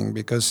leveraging,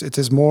 because it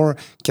is more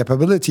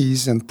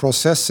capabilities and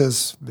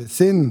processes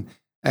within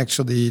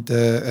actually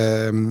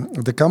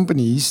the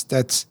companies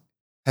that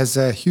has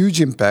a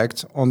huge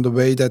impact on the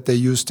way that they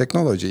use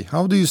technology.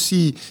 How do you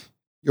see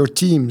your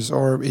teams,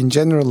 or in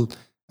general,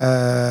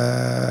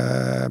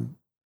 the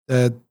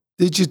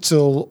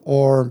digital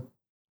or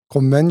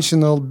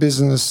conventional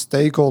business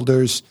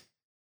stakeholders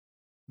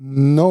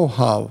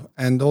know-how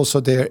and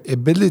also their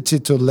ability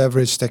to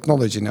leverage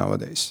technology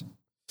nowadays?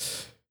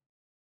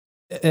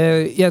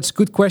 It's a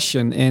good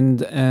question,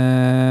 and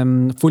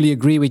fully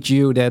agree with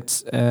you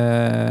that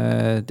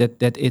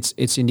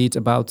it's indeed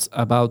about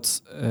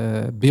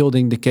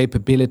building the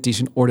capabilities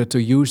in order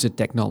to use the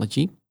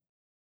technology.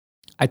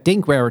 I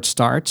think where it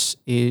starts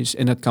is,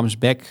 and it comes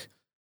back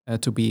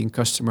to being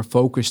customer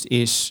focused,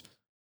 is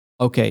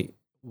okay.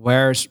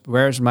 Where's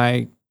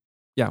my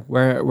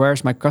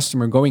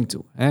customer going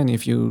to? And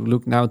if you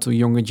look now to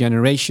younger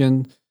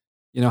generation,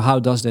 how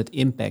does that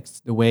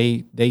impact the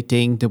way they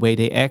think, the way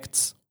they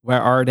act?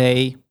 Where are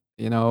they?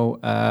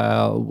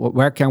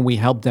 Where can we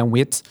help them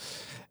with?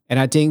 And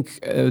I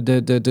think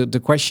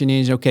the question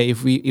is, okay,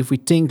 if we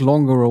think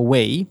longer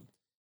away,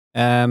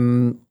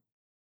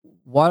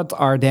 what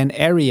are then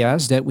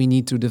areas that we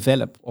need to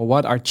develop, or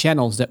what are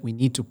channels that we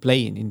need to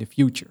play in the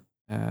future?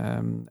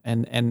 And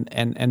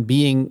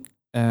being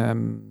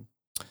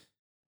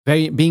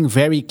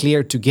very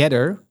clear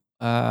together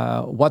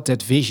what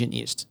that vision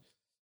is.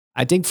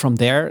 I think from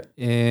there,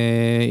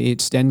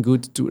 it's then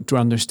good to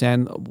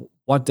understand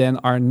what then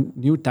are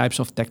new types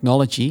of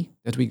technology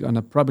that we're going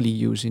to probably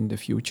use in the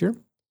future,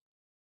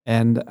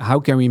 and how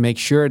can we make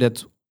sure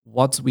that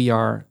what we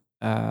are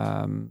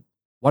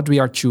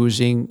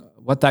choosing,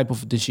 what type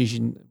of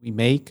decision we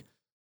make,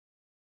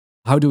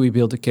 how do we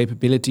build the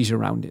capabilities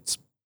around it?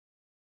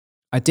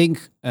 I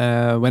think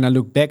when I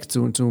look back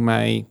to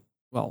my,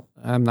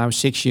 I'm now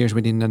 6 years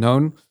within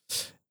Danone.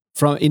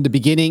 From in the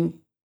beginning,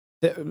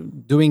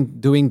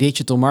 doing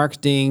digital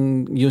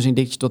marketing, using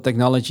digital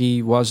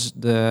technology was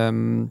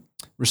the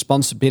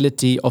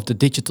responsibility of the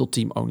digital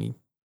team only.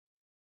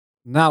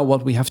 Now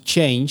what we have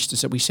changed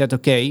is that we said,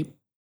 okay,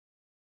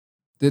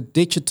 the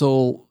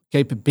digital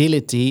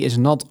capability is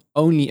not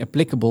only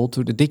applicable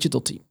to the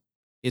digital team.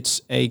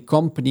 It's a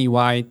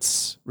company-wide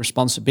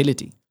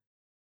responsibility.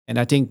 And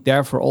I think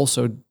therefore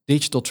also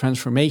digital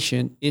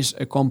transformation is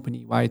a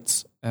company-wide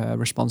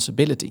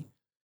responsibility.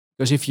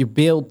 Because if you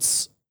build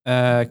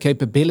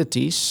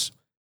capabilities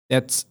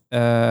that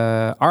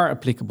are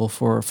applicable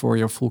for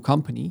your full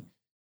company,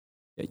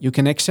 you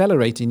can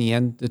accelerate in the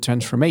end the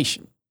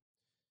transformation.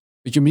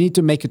 But you need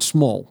to make it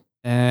small.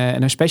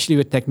 And especially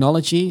with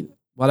technology,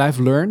 what I've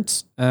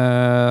learned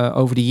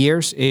over the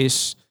years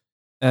is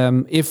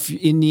if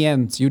in the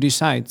end you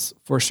decide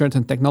for a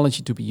certain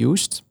technology to be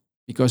used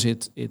because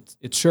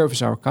it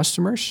serves our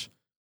customers,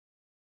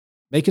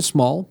 make it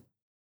small,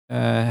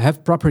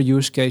 have proper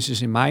use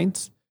cases in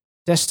mind,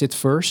 test it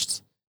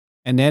first,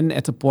 and then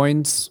at the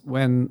point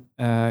when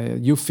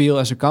you feel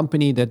as a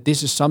company that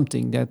this is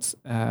something that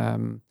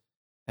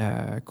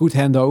could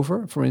hand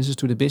over, for instance,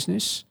 to the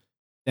business,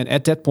 then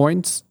at that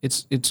point,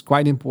 it's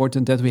quite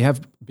important that we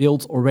have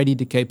built already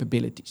the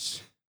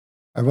capabilities.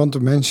 I want to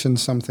mention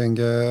something.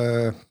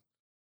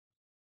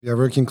 We are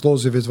working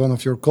closely with one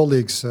of your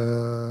colleagues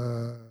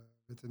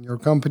within your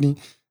company,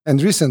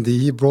 and recently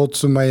he brought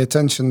to my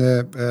attention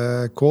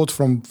a quote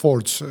from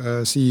Ford's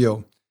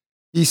CEO.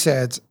 He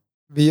said,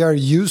 "We are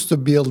used to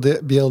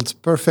build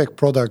perfect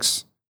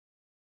products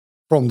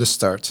from the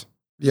start.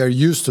 We are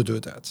used to do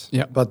that.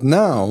 Yeah. But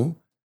now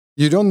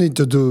you don't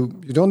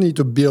need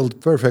to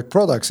build perfect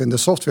products in the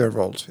software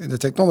world, in the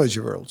technology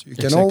world. You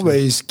can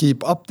always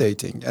keep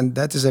updating." And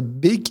that is a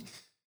big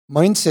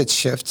mindset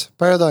shift,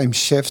 paradigm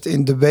shift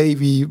in the way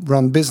we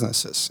run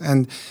businesses.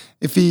 And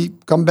if we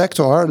come back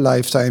to our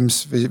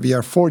lifetimes, we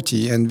are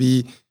 40 and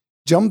we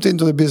jumped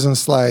into the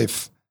business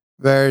life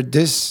where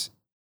this,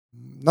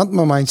 not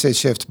my mindset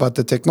shift, but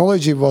the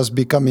technology was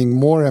becoming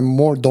more and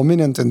more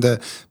dominant in the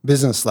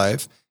business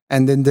life.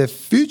 And in the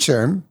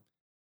future,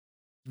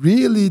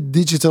 really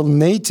digital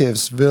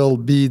natives will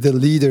be the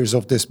leaders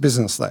of this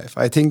business life.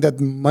 I think that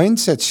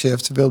mindset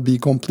shift will be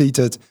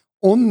completed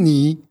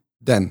only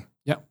then.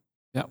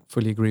 Yeah,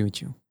 fully agree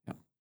with you. Yeah.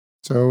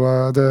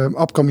 So the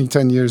upcoming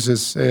 10 years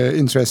is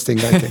interesting,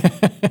 I think.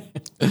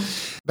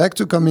 Back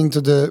to coming to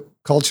the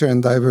culture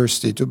and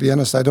diversity. To be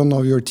honest, I don't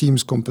know your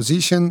team's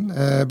composition,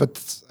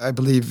 but I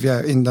believe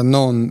in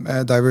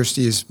Danone,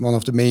 diversity is one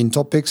of the main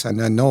topics.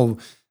 And I know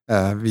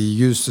we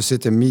used to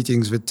sit in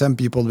meetings with 10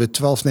 people with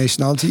 12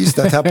 nationalities.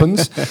 That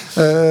happens.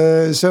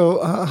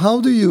 So how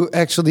do you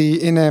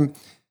actually, in a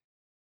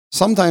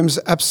sometimes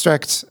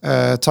abstract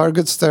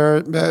targets,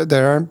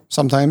 there are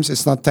sometimes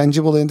it's not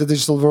tangible in the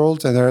digital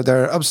world, and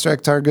there are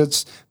abstract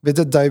targets. With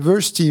a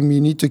diverse team, you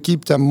need to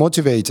keep them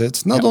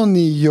motivated, not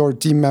only your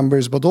team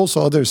members, but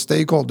also other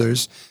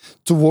stakeholders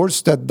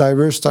towards that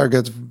diverse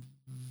target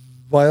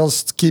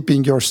whilst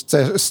keeping your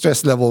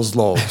stress levels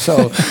low.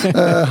 So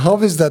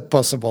how is that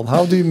possible?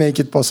 How do you make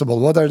it possible?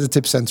 What are the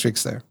tips and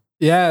tricks there?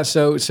 Yeah,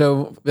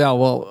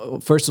 well,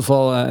 first of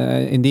all,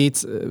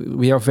 indeed,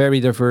 we are very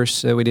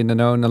diverse within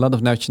Danone, a lot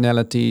of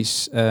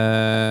nationalities,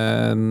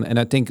 and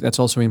I think that's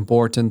also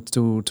important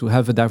to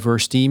have a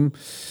diverse team.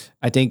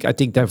 I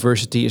think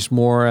diversity is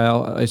more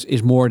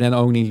than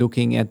only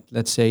looking at,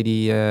 let's say,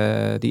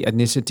 the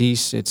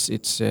ethnicities.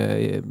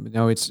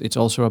 It's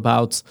also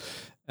about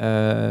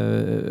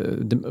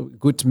the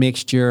good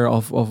mixture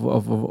of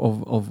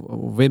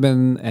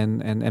women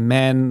and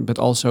men, but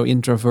also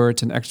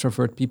introvert and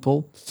extrovert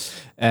people.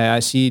 I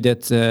see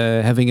that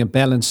having a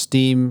balanced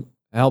team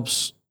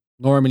helps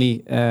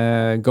normally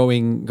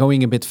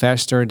going a bit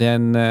faster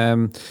than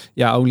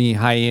only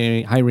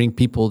hiring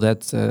people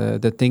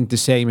that think the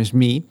same as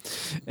me,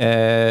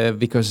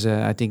 because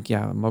I think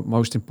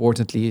most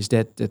importantly is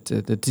that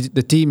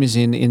the team is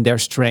in their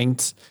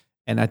strength.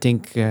 And I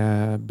think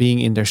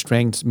being in their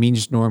strength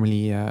means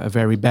normally a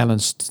very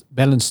balanced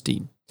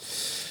team.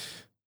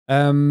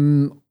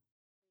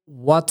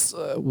 What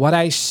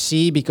I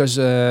see, because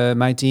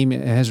my team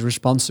has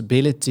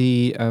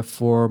responsibility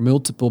for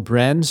multiple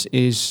brands,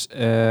 is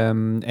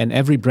and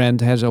every brand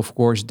has, of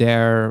course,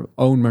 their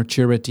own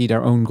maturity,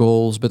 their own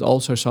goals, but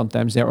also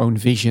sometimes their own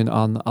vision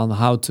on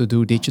how to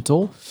do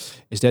digital.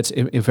 That's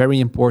very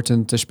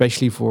important,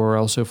 especially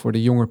for the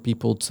younger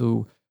people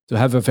to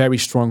have a very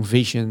strong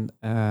vision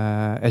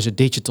as a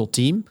digital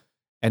team,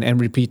 and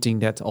repeating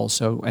that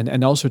also,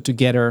 and also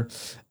together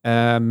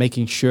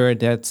making sure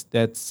that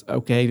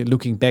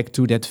looking back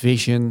to that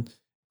vision,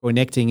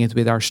 connecting it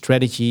with our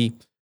strategy,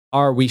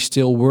 are we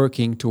still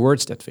working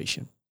towards that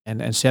vision?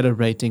 and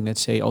celebrating,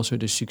 let's say, also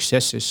the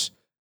successes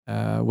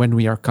when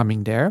we are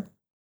coming there.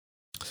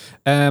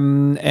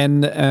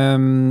 And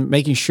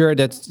making sure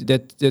that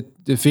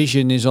the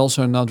vision is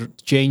also not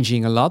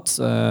changing a lot.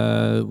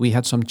 We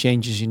had some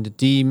changes in the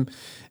team,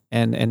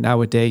 and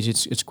nowadays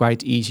it's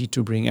quite easy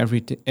to bring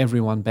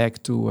everyone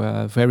back to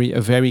a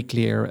very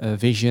clear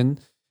vision.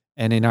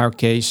 And in our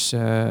case,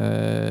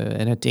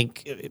 and I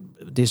think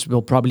this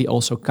will probably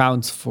also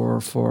count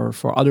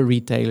for other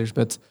retailers,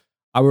 but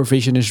our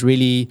vision is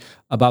really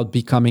about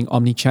becoming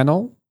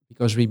omni-channel,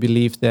 because we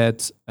believe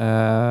that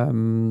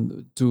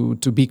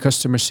to be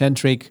customer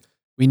centric,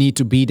 we need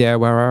to be there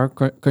where our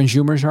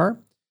consumers are.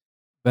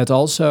 But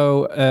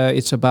also,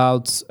 it's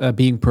about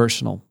being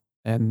personal,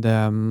 and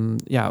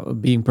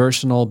being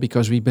personal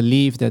because we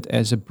believe that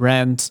as a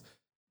brand,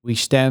 we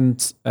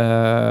stand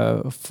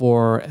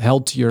for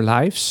healthier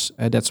lives.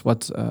 That's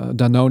what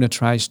Danone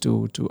tries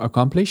to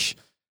accomplish,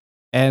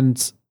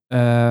 and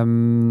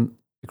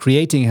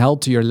creating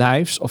healthier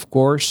lives, of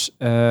course,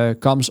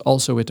 comes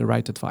also with the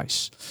right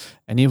advice.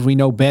 And if we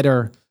know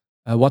better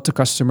what the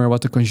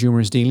consumer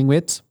is dealing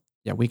with,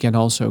 we can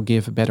also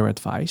give better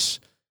advice.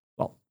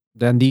 Well,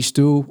 then these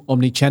two,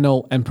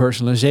 omnichannel and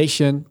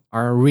personalization,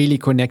 are really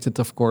connected,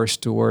 of course,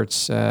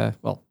 towards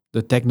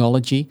the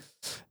technology,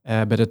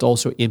 but it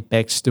also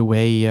impacts the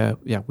way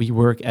we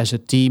work as a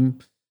team,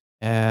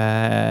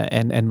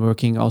 and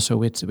working also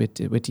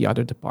with the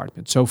other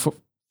departments. So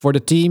for the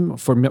team,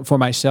 for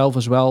myself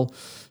as well,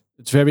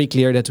 it's very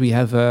clear that we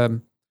have a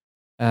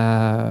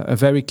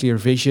very clear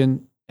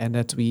vision and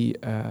that we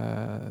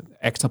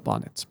act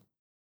upon it.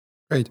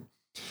 Great.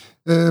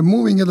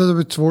 Moving a little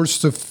bit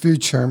towards the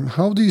future,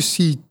 how do you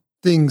see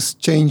things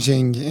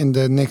changing in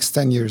the next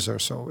 10 years or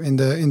so in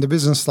the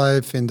business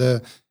life, in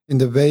the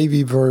way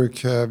we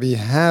work?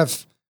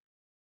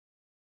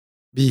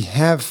 We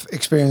have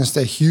experienced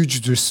a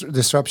huge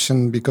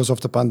disruption because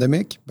of the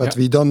pandemic, but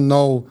we don't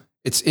know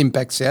its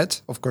impacts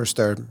yet. Of course,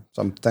 there are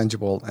some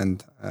tangible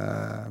and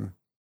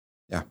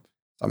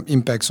some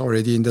impacts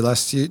already in the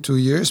last 2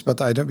 years,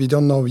 but we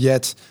don't know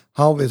yet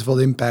how it will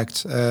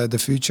impact the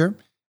future.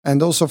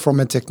 And also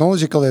from a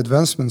technological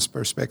advancements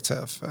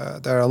perspective,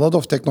 there are a lot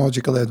of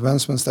technological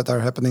advancements that are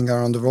happening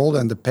around the world,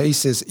 and the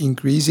pace is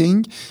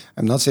increasing.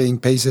 I'm not saying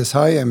pace is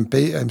high, I'm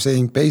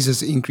saying pace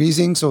is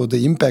increasing, so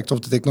the impact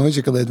of the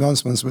technological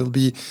advancements will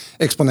be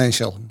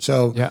exponential.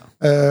 So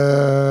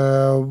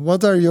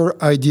what are your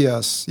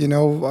ideas?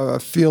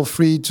 Feel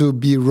free to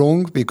be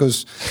wrong,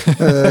 because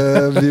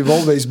we've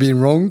always been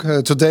wrong.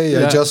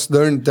 Today I just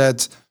learned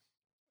that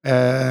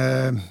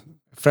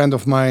friend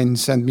of mine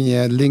sent me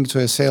a link to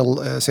a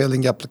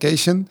sailing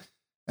application.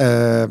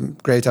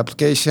 Great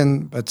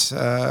application, but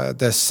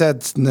the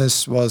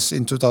sadness was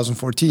in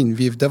 2014.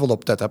 We've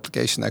developed that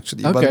application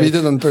actually, but we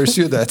didn't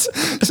pursue that.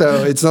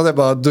 So it's not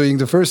about doing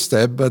the first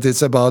step, but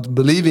it's about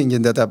believing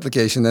in that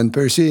application and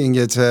pursuing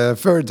it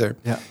further.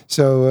 Yeah.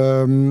 So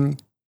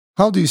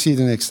how do you see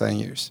the next 10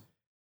 years?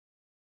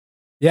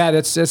 Yeah,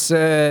 it's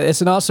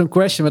an awesome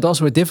question, but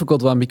also a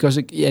difficult one, because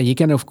you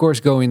can of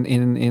course go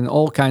in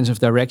all kinds of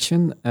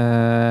direction.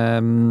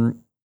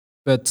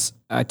 But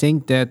I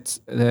think that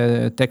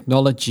the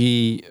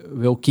technology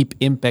will keep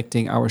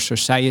impacting our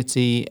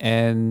society,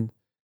 and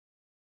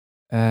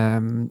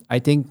I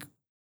think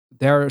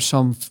there are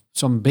some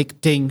big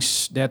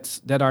things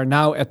that are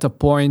now at the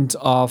point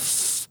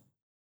of,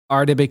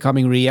 are they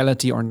becoming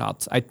reality or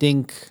not? I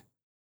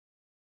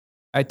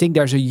think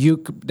there's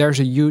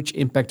a huge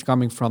impact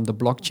coming from the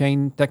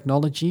blockchain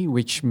technology,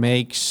 which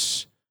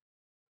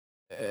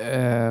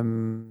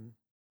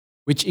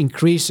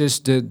increases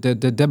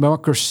the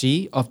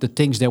democracy of the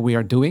things that we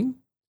are doing,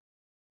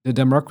 the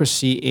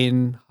democracy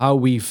in how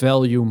we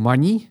value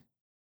money,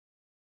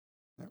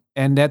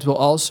 and that will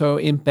also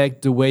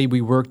impact the way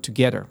we work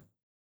together.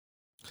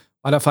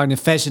 What I find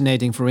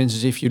fascinating, for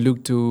instance, if you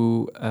look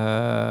to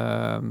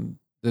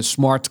the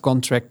smart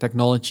contract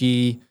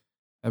technology,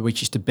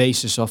 which is the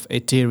basis of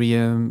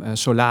Ethereum,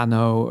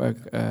 Solana,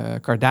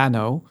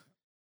 Cardano,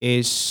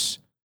 is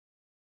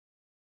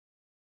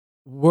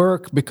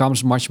work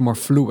becomes much more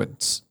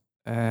fluent.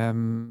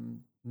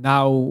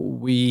 Now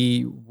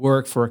we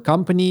work for a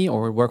company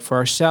or we work for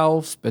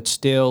ourselves, but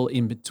still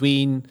in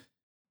between,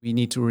 we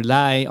need to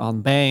rely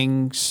on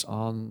banks,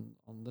 on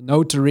the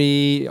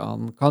notary,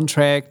 on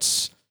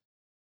contracts,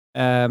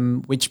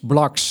 which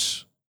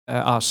blocks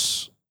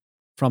us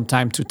from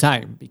time to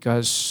time,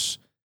 because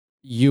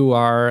you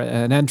are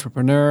an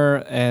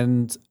entrepreneur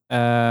and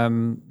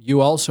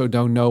you also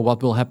don't know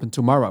what will happen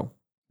tomorrow.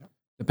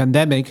 The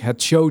pandemic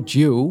had showed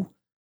you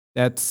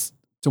that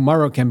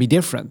tomorrow can be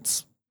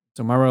different.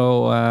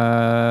 Tomorrow,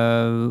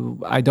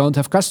 I don't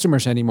have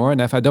customers anymore.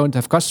 And if I don't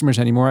have customers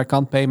anymore, I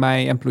can't pay my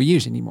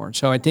employees anymore.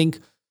 So I think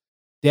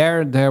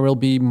there will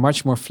be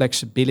much more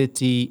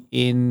flexibility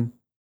in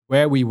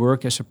where we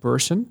work as a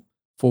person,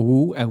 for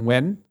who and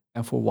when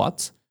and for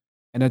what.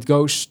 And it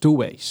goes two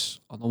ways.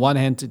 On the one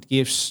hand, it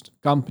gives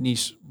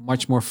companies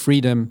much more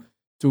freedom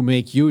to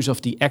make use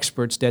of the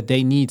experts that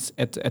they need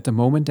at the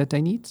moment that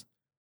they need.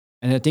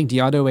 And I think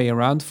the other way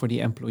around for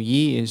the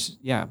employee is,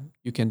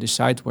 you can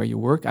decide where you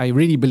work. I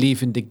really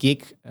believe in the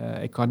gig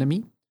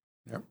economy.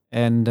 Yeah.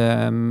 And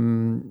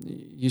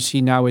you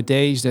see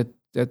nowadays that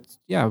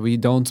we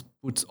don't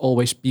put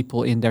always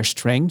people in their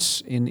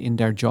strengths in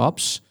their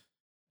jobs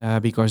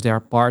because there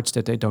are parts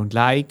that they don't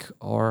like,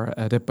 or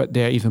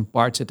there are even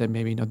parts that they're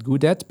maybe not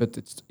good at, but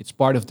it's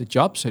part of the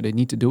job, so they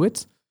need to do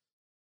it.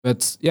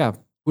 But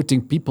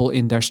putting people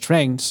in their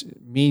strengths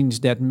means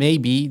that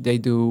maybe they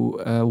do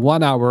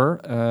 1 hour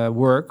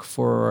work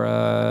for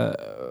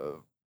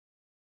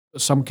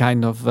some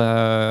kind of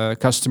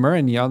customer,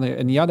 and the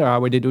other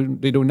hour they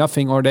do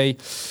nothing, or they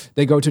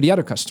go to the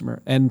other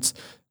customer. And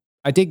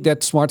I think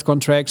that smart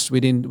contracts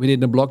within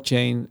the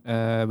blockchain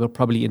will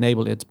probably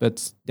enable it,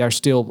 but there's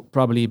still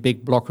probably a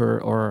big blocker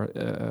or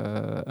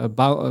a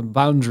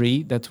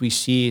boundary that we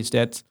see is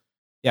that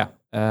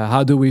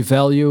how do we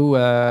value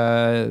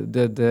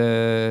the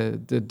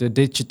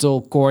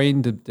digital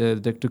coin,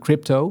 the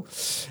crypto,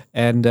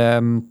 and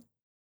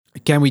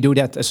can we do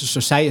that as a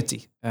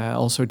society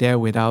also there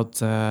without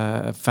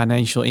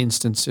financial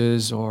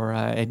instances or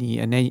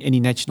any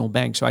national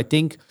bank? So I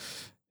think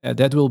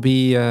that will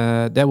be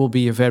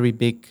a very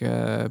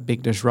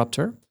big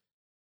disruptor.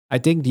 I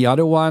think the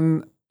other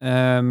one,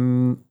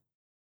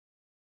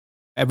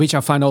 which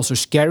I find also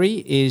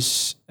scary,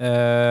 is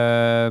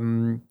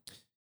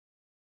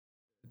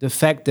the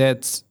fact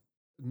that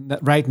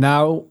right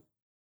now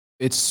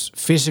it's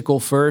physical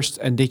first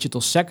and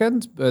digital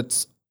second,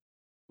 but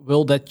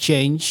will that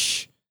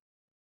change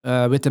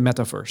with the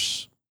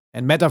metaverse?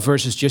 And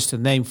metaverse is just a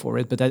name for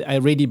it, but I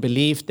really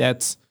believe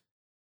that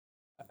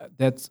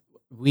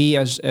we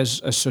as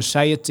a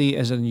society,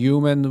 as a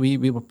human, we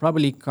will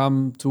probably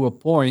come to a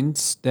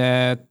point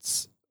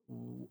that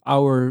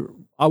our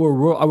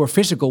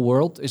physical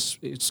world is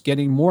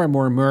getting more and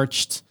more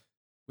merged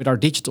with our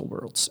digital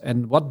worlds.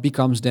 And what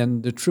becomes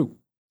then the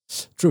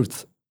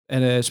truth?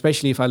 And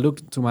especially if I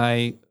look to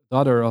my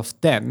daughter of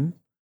 10,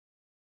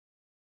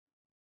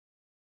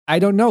 I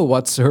don't know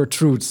what's her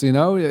truth.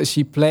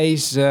 She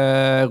plays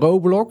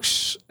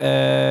Roblox,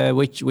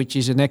 which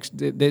is the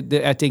next.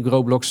 I think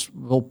Roblox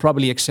will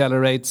probably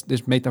accelerate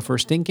this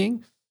metaverse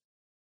thinking.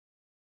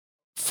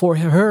 For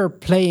her,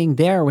 playing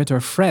there with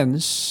her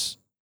friends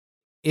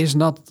is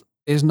not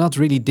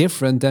really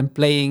different than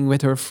playing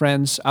with her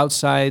friends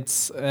outside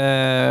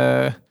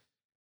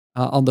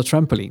on the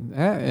trampoline.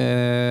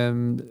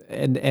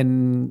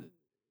 And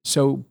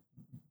so,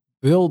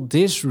 will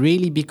this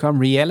really become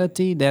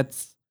reality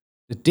that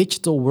the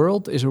digital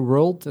world is a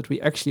world that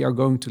we actually are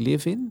going to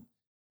live in?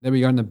 That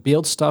we're going to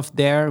build stuff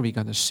there, we're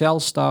going to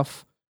sell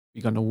stuff,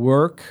 we're going to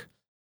work.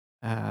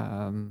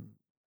 And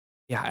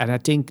I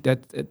think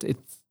that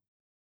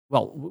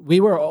we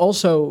were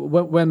also,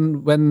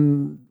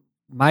 when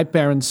my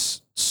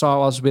parents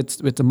saw us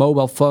with the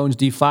mobile phones,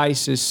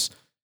 devices,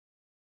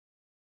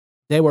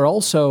 they were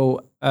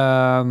also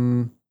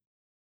found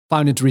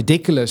it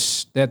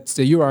ridiculous that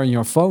you are on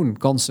your phone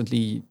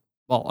constantly.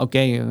 Well,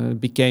 okay, it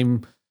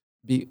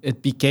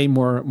became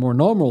more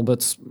normal,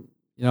 but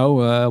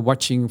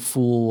watching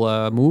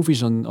full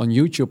movies on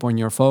YouTube on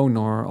your phone,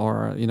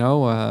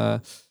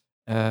 or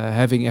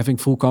having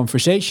full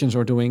conversations,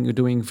 or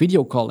doing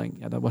video calling,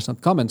 that was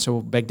not common.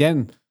 So back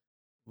then,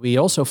 we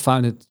also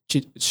found it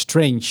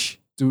strange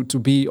to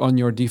be on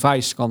your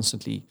device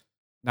constantly.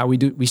 Now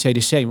we say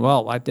the same.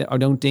 Well, I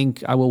don't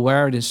think I will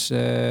wear this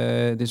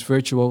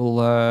virtual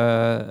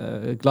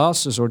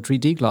glasses or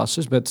 3D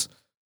glasses, but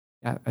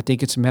I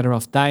think it's a matter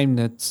of time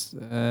that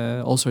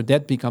also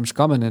that becomes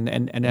common,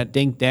 and I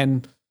think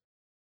then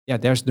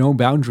there's no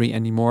boundary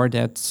anymore.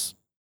 That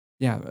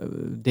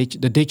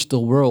the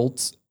digital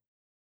world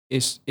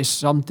is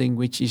something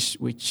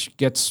which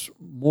gets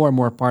more and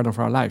more part of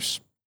our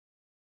lives.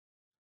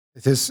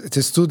 It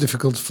is too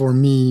difficult for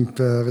me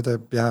with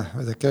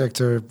a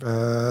character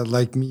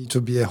like me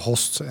to be a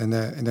host in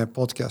a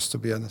podcast. To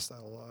be honest,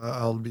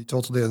 I'll be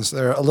totally honest.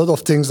 There are a lot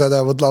of things that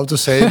I would love to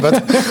say,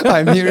 but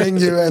I'm hearing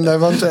you, and I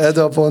want to add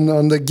up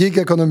on the gig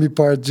economy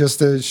part.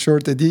 Just a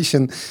short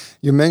addition.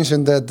 You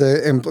mentioned that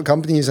the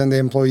companies and the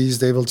employees,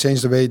 they will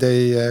change the way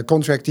they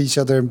contract each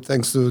other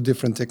thanks to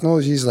different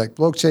technologies like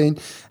blockchain,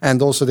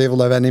 and also they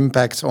will have an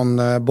impact on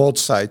both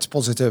sides,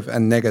 positive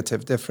and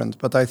negative, different.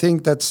 But I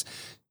think that's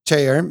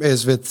chair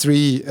is with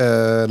 3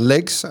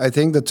 legs. I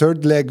think the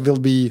third leg will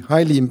be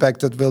highly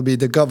impacted, will be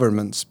the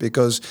governments,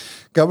 because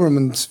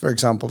government, for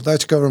example,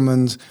 Dutch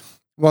government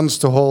wants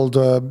to hold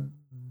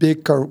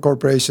big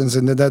corporations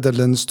in the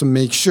Netherlands to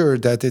make sure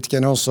that it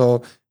can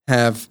also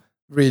have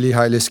really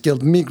highly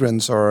skilled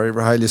migrants or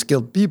highly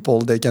skilled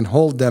people. They can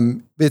hold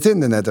them within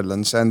the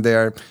Netherlands, and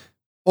they're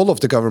all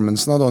of the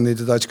governments, not only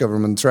the Dutch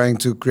government, trying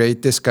to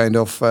create this kind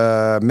of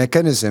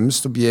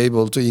mechanisms to be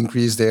able to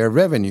increase their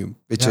revenue,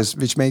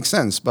 which makes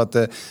sense. But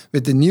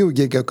with the new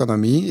gig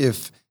economy,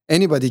 if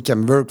anybody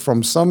can work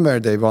from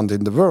somewhere they want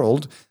in the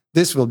world,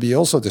 this will be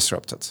also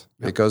disrupted,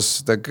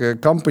 because the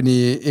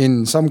company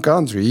in some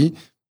country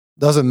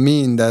doesn't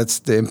mean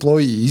that the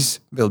employees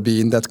will be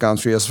in that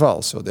country as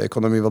well. So the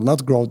economy will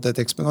not grow that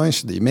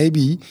exponentially.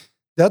 Maybe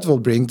that will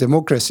bring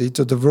democracy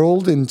to the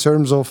world in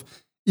terms of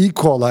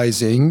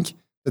equalizing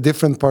the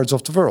different parts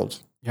of the world.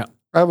 Yeah.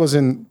 I was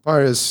in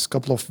Paris a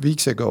couple of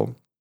weeks ago,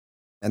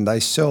 and I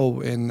saw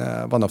in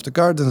one of the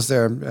gardens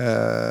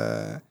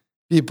there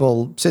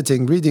people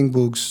sitting, reading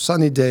books,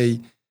 sunny day,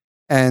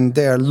 and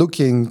they are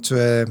looking to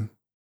a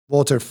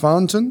water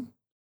fountain,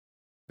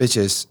 which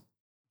is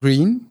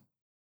green.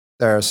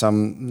 There are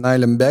some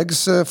nylon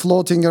bags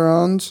floating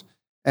around,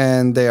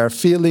 and they are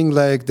feeling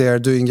like they are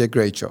doing a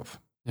great job.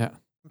 Yeah.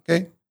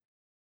 Okay.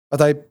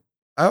 But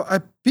I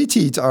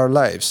pitied our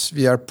lives.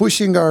 We are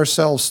pushing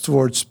ourselves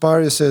towards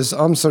Paris's,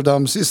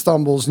 Amsterdam's,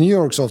 Istanbul's, New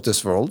York's of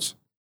this world.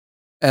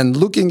 And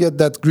looking at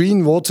that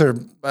green water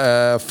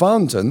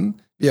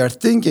fountain, we are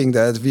thinking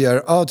that we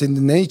are out in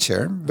the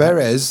nature,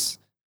 whereas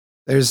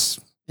there's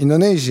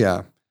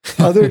Indonesia,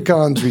 other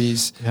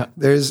countries. Yeah.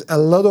 There's a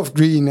lot of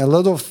green, a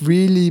lot of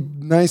really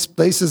nice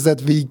places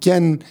that we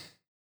can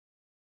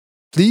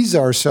please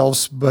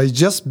ourselves by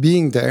just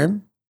being there.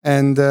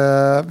 And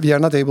we are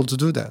not able to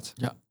do that.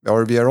 Yeah.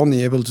 Or we are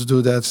only able to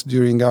do that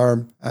during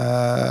our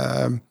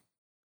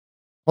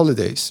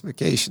holidays,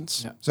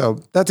 vacations. Yeah.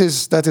 So that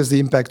is the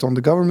impact on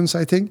the governments,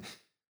 I think.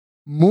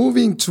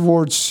 Moving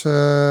towards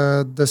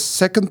the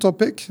second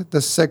topic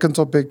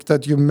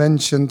that you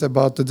mentioned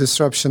about the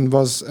disruption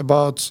was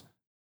about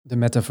the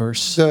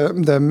metaverse.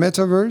 The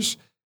metaverse.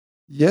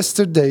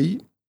 Yesterday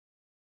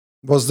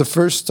was the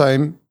first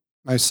time,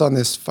 my son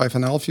is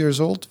 5.5 years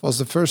old, was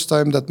the first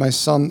time that my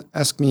son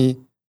asked me,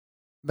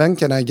 when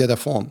can I get a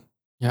phone?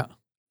 Yeah.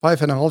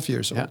 5.5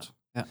 years old. Yeah.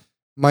 Yeah.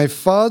 My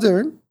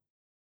father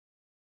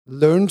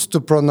learned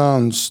to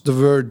pronounce the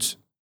word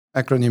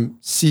acronym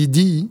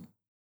CD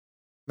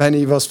when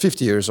he was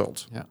 50 years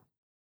old. Yeah.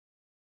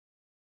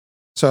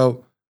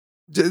 So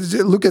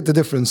look at the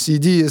difference.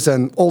 CD is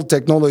an old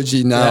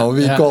technology now.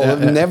 We call it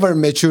never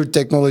matured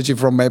technology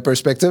from my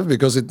perspective,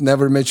 because it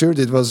never matured.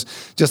 It was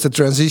just a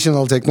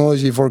transitional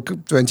technology for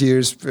 20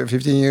 years,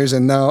 15 years,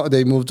 and now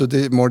they moved to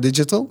more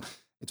digital.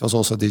 It was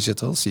also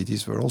digital.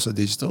 CDs were also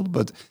digital.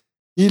 But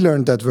he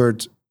learned that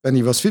word when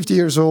he was 50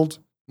 years old.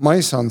 My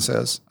son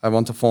says, I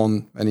want a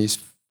phone when he's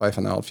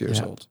 5.5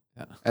 years old.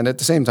 Yeah. And at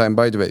the same time,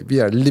 by the way, we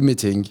are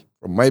limiting,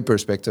 from my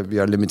perspective, we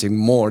are limiting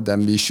more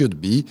than we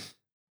should be.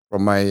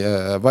 From my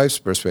wife's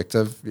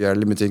perspective, we are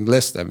limiting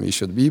less than we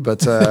should be, but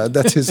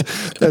that is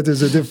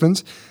a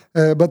difference.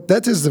 But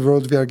that is the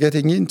world we are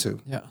getting into.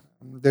 Yeah.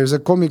 There's a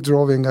comic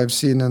drawing I've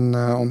seen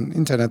on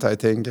internet, I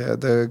think.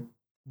 The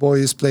boy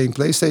is playing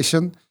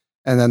PlayStation,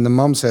 and then the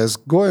mom says,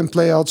 go and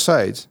play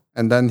outside.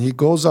 And then he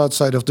goes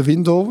outside of the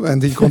window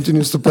and he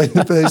continues to play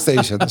the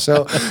PlayStation.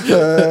 So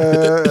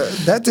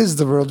that is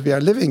the world we are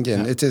living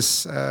in. Yeah. It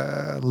is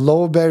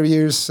low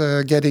barriers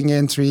getting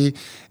entry.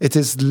 It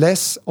is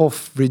less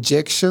of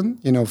rejection.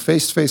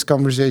 Face-to-face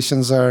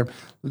conversations are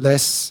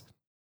less,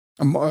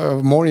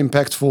 more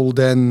impactful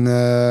than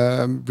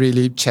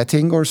really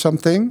chatting or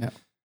something.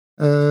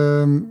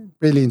 Yeah.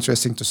 Really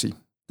interesting to see.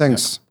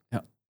 Thanks.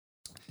 Yeah.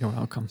 You're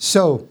welcome.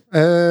 So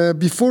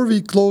before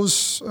we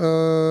close,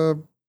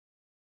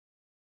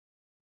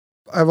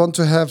 I want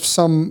to have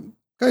some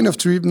kind of,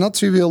 not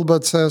trivial,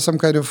 but some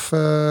kind of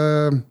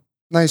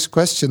nice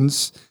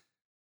questions.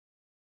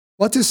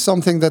 What is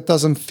something that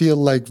doesn't feel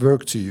like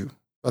work to you,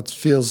 but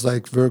feels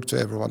like work to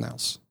everyone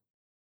else?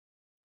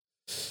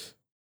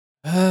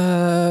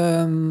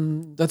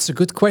 That's a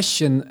good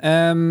question.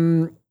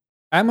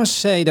 I must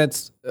say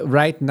that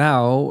right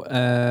now,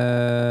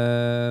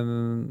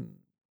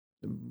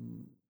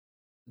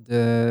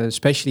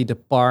 especially the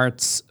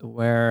parts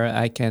where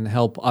I can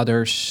help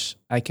others,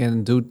 I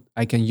can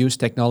use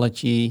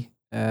technology,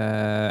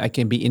 I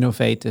can be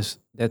innovative.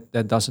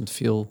 That doesn't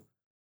feel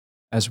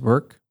as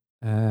work.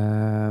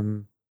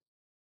 And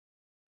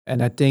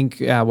I think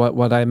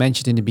what I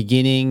mentioned in the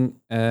beginning,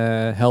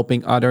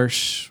 helping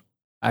others,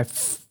 I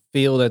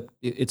feel that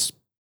it's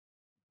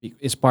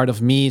part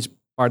of me, it's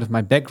part of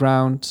my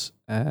background.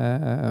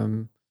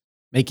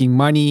 Making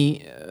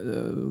money,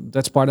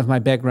 that's part of my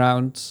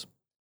background.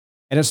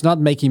 And it's not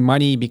making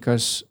money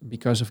because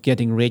of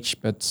getting rich,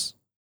 but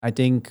I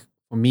think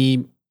for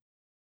me,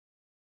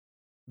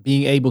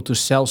 being able to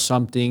sell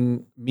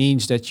something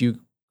means that you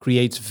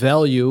create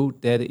value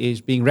that is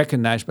being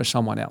recognized by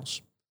someone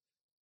else.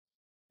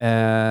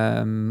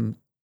 And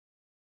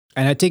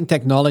I think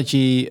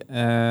technology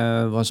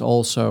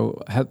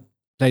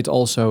played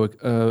also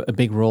a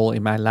big role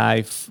in my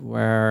life,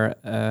 where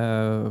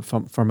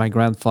from my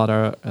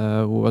grandfather,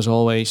 who was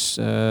always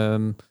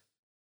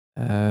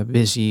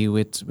busy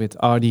with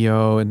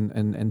audio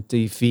and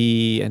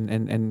TV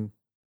and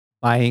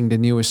buying the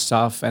newest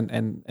stuff,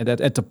 and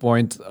at the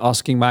point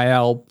asking my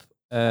help,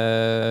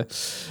 going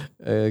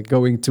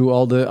to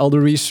all the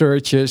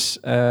researches.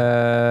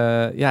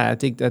 I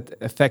think that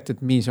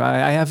affected me. So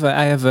I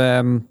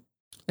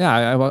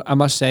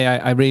must say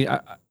I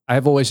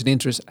have always had an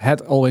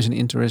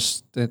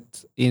interest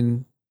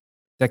in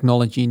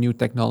technology, new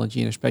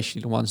technology, and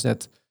especially the ones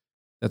that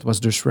was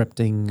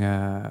disrupting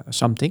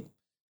something.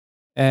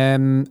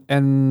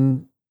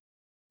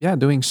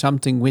 Doing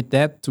something with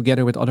that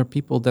together with other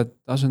people that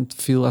doesn't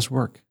feel as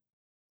work.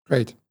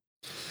 Great.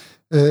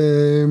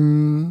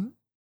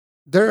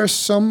 There are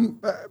some.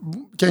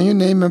 Can you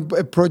name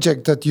a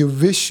project that you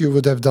wish you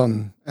would have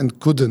done and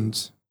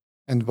couldn't,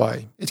 and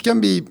why? It can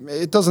be.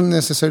 It doesn't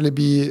necessarily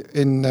be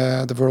in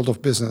the world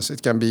of business.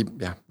 It can be,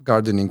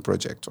 gardening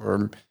project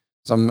or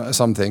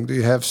something. Do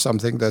you have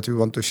something that you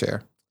want to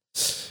share?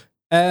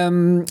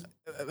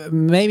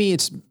 Maybe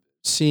it's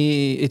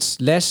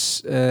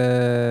less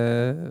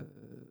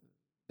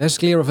less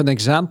clear of an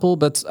example,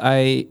 but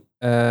I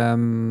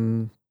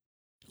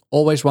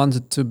always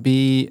wanted to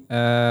be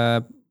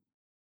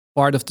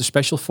part of the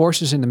special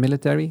forces in the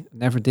military.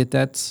 Never did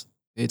that.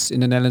 It's in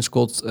the Netherlands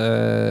called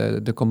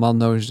the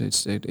commandos.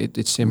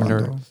 It's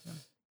similar Commando.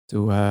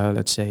 to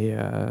let's say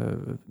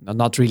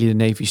not really the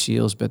Navy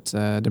SEALs, but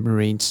the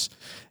Marines,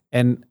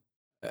 and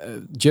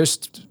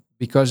just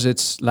because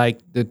it's like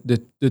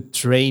the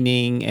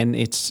training, and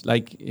it's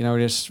like,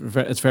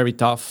 it's very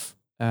tough.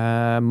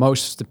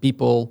 Most of the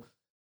people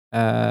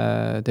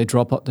they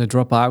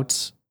drop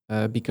out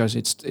because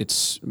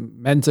it's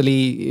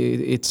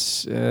mentally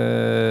it's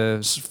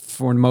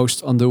for the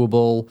most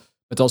undoable,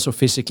 but also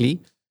physically.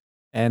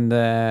 And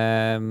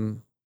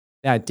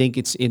I think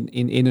it's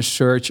in a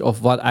search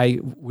of what I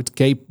would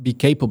be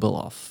capable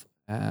of,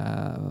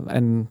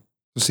 and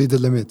To see the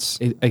limits.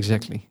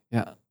 Exactly.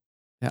 Yeah.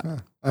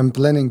 I'm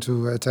planning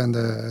to attend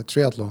a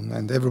triathlon,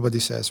 and everybody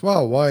says,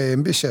 "Wow, why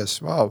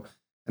ambitious? Wow!"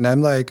 And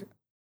I'm like,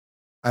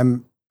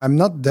 I'm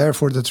not there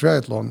for the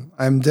triathlon.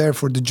 I'm there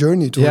for the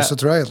journey towards the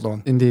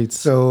triathlon. Indeed.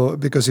 So,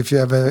 because if you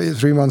have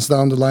 3 months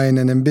down the line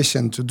an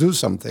ambition to do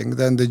something,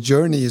 then the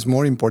journey is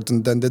more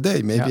important than the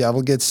day. Maybe I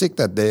will get sick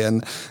that day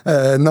and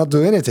not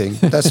do anything.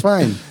 That's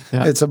fine.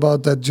 It's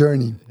about that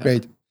journey.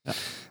 Great. Yeah.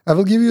 I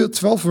will give you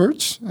 12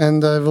 words,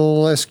 and I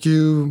will ask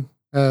you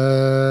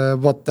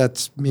what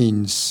that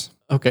means.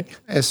 Okay.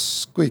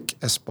 As quick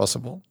as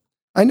possible.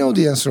 I know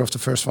the answer of the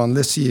first one.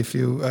 Let's see if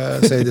you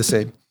say the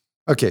same.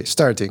 Okay,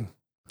 starting.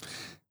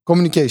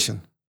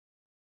 Communication.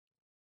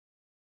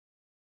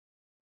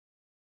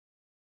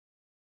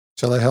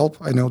 Shall I help?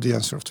 I know the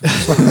answer of the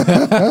first one.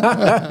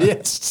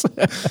 Yes.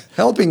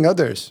 Helping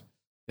others.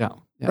 Yeah.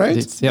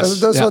 Right? Yes.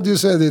 That's what you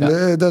said.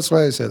 That's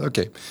why I said,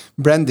 okay.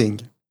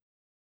 Branding.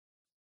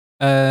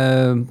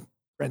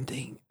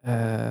 Branding.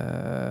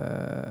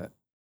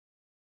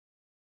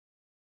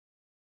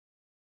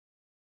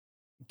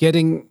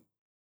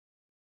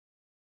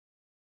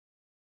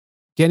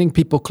 Getting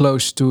people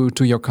close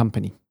to your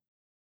company.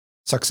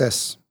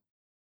 Success.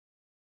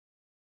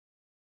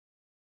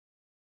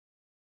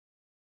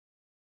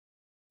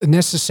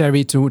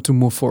 Necessary to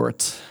move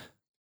forward.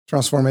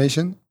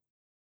 Transformation.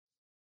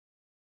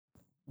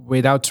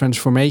 Without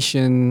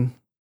transformation,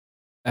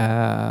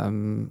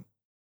 you're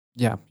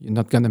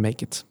not going to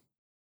make it.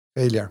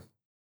 Failure.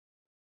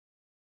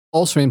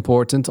 Also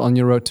important on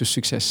your road to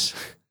success.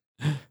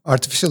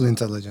 Artificial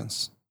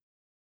intelligence.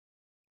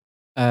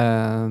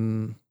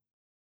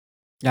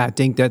 I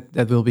think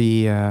that will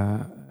be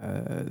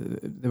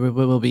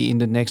will be in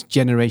the next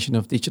generation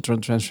of digital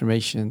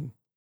transformation.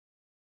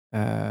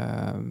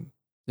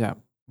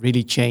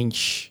 Really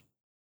change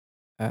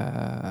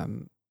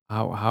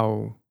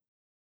how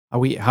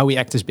we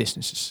act as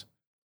businesses.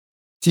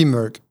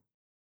 Teamwork.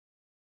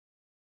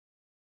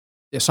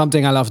 Yeah,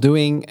 something I love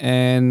doing,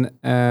 and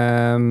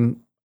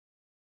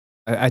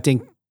I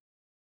think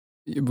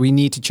we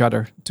need each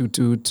other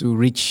to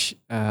reach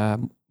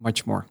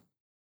much more.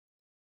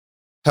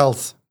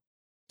 Health.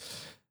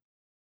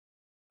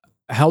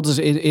 Health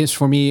is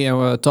for me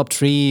a top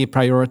 3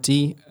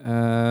 priority.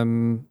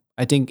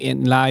 I think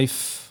in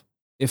life,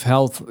 if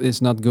health is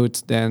not good,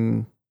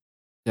 then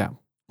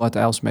what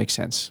else makes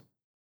sense?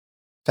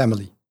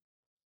 Family.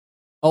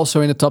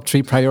 Also in the top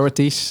 3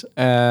 priorities,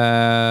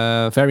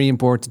 very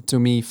important to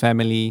me,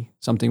 family,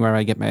 something where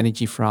I get my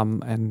energy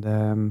from, and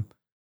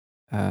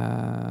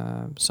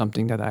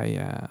something that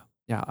I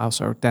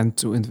also tend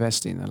to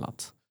invest in a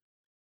lot.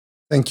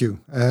 Thank you.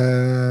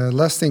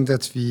 Last thing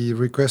that we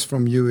request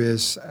from you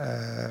is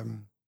a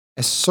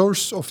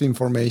source of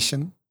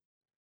information.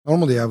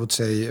 Normally I would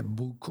say a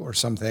book or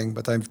something,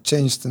 but I've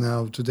changed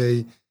now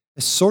today.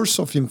 A source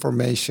of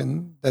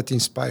information that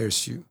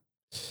inspires you.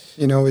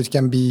 It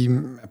can be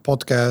a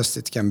podcast,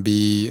 it can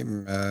be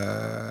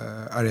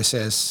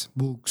RSS,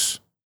 books,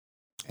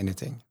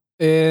 anything.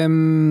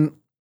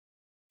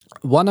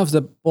 One of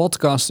the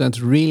podcasts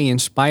that really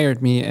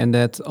inspired me, and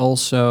that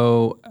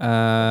also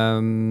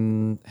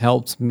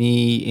helped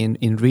me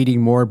in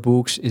reading more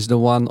books, is the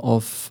one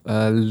of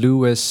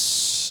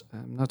Lewis.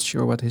 I'm not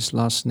sure what his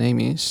last name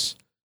is,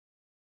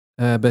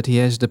 but he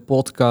has the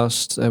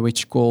podcast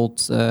which called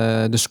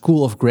The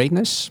School of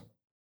Greatness.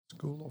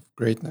 School of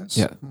Greatness.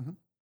 Yeah. Mm-hmm.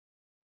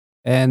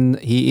 And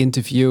he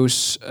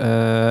interviews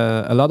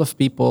a lot of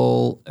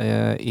people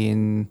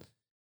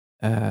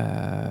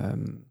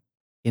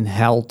in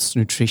health,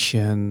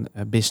 nutrition,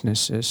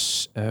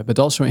 businesses, but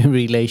also in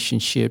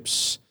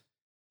relationships.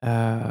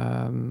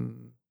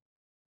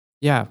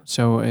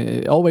 So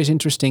always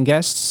interesting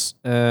guests.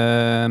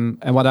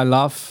 And what I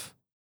love...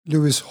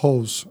 Lewis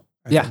Howes.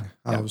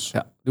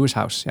 Lewis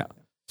Howes, yeah.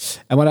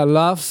 And what I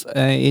love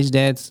is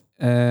that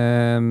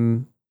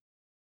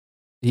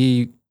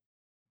he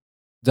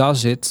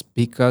does it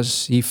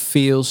because he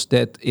feels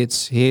that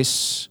it's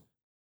his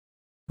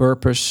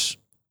purpose,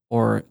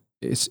 or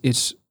it's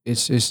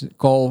his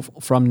call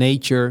from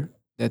nature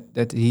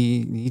that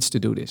he needs to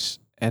do this.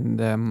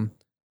 And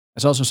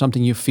it's also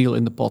something you feel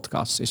in the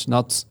podcast. It's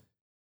not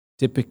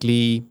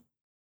typically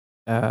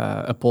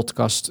a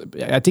podcast.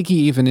 I think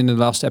he even in the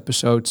last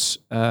episodes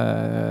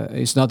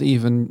is not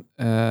even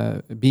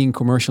being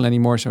commercial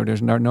anymore. So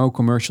there's no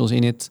commercials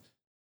in it.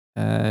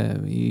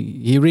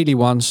 He really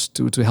wants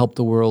to help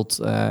the world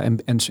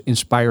and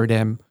inspire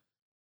them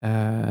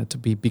to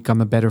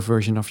become a better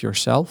version of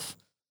yourself.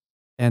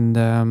 And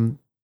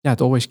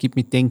it always keeps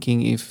me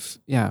thinking, if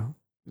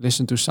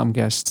listen to some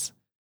guests,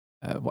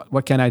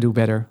 what can I do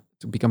better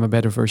to become a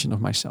better version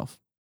of myself?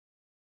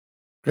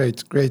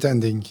 Great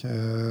ending.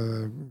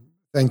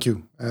 Thank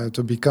you.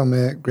 To become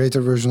a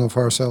greater version of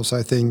ourselves,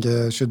 I think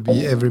should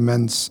be every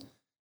man's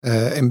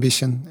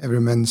ambition,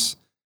 every man's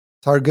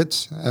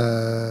target.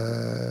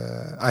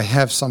 I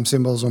have some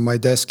symbols on my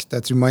desk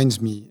that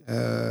reminds me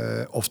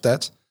of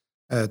that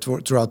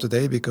throughout the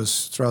day,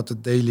 because throughout the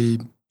daily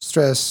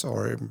stress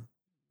or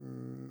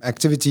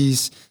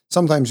activities,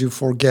 sometimes you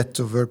forget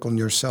to work on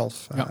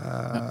yourself.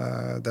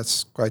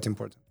 That's quite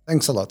important.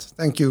 Thanks a lot.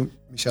 Thank you,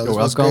 Michel. You're it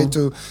was welcome. great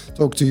to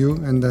talk to you.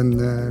 And then,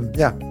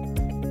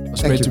 It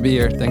was great to be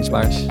here. Thanks,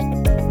 Lars.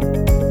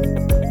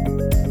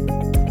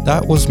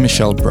 That was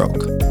Michel Broek,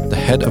 the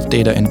head of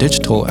data and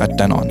digital at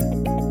Danone.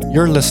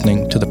 You're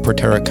listening to the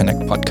Proterra Connect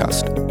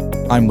podcast.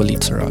 I'm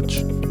Walid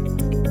Siraj.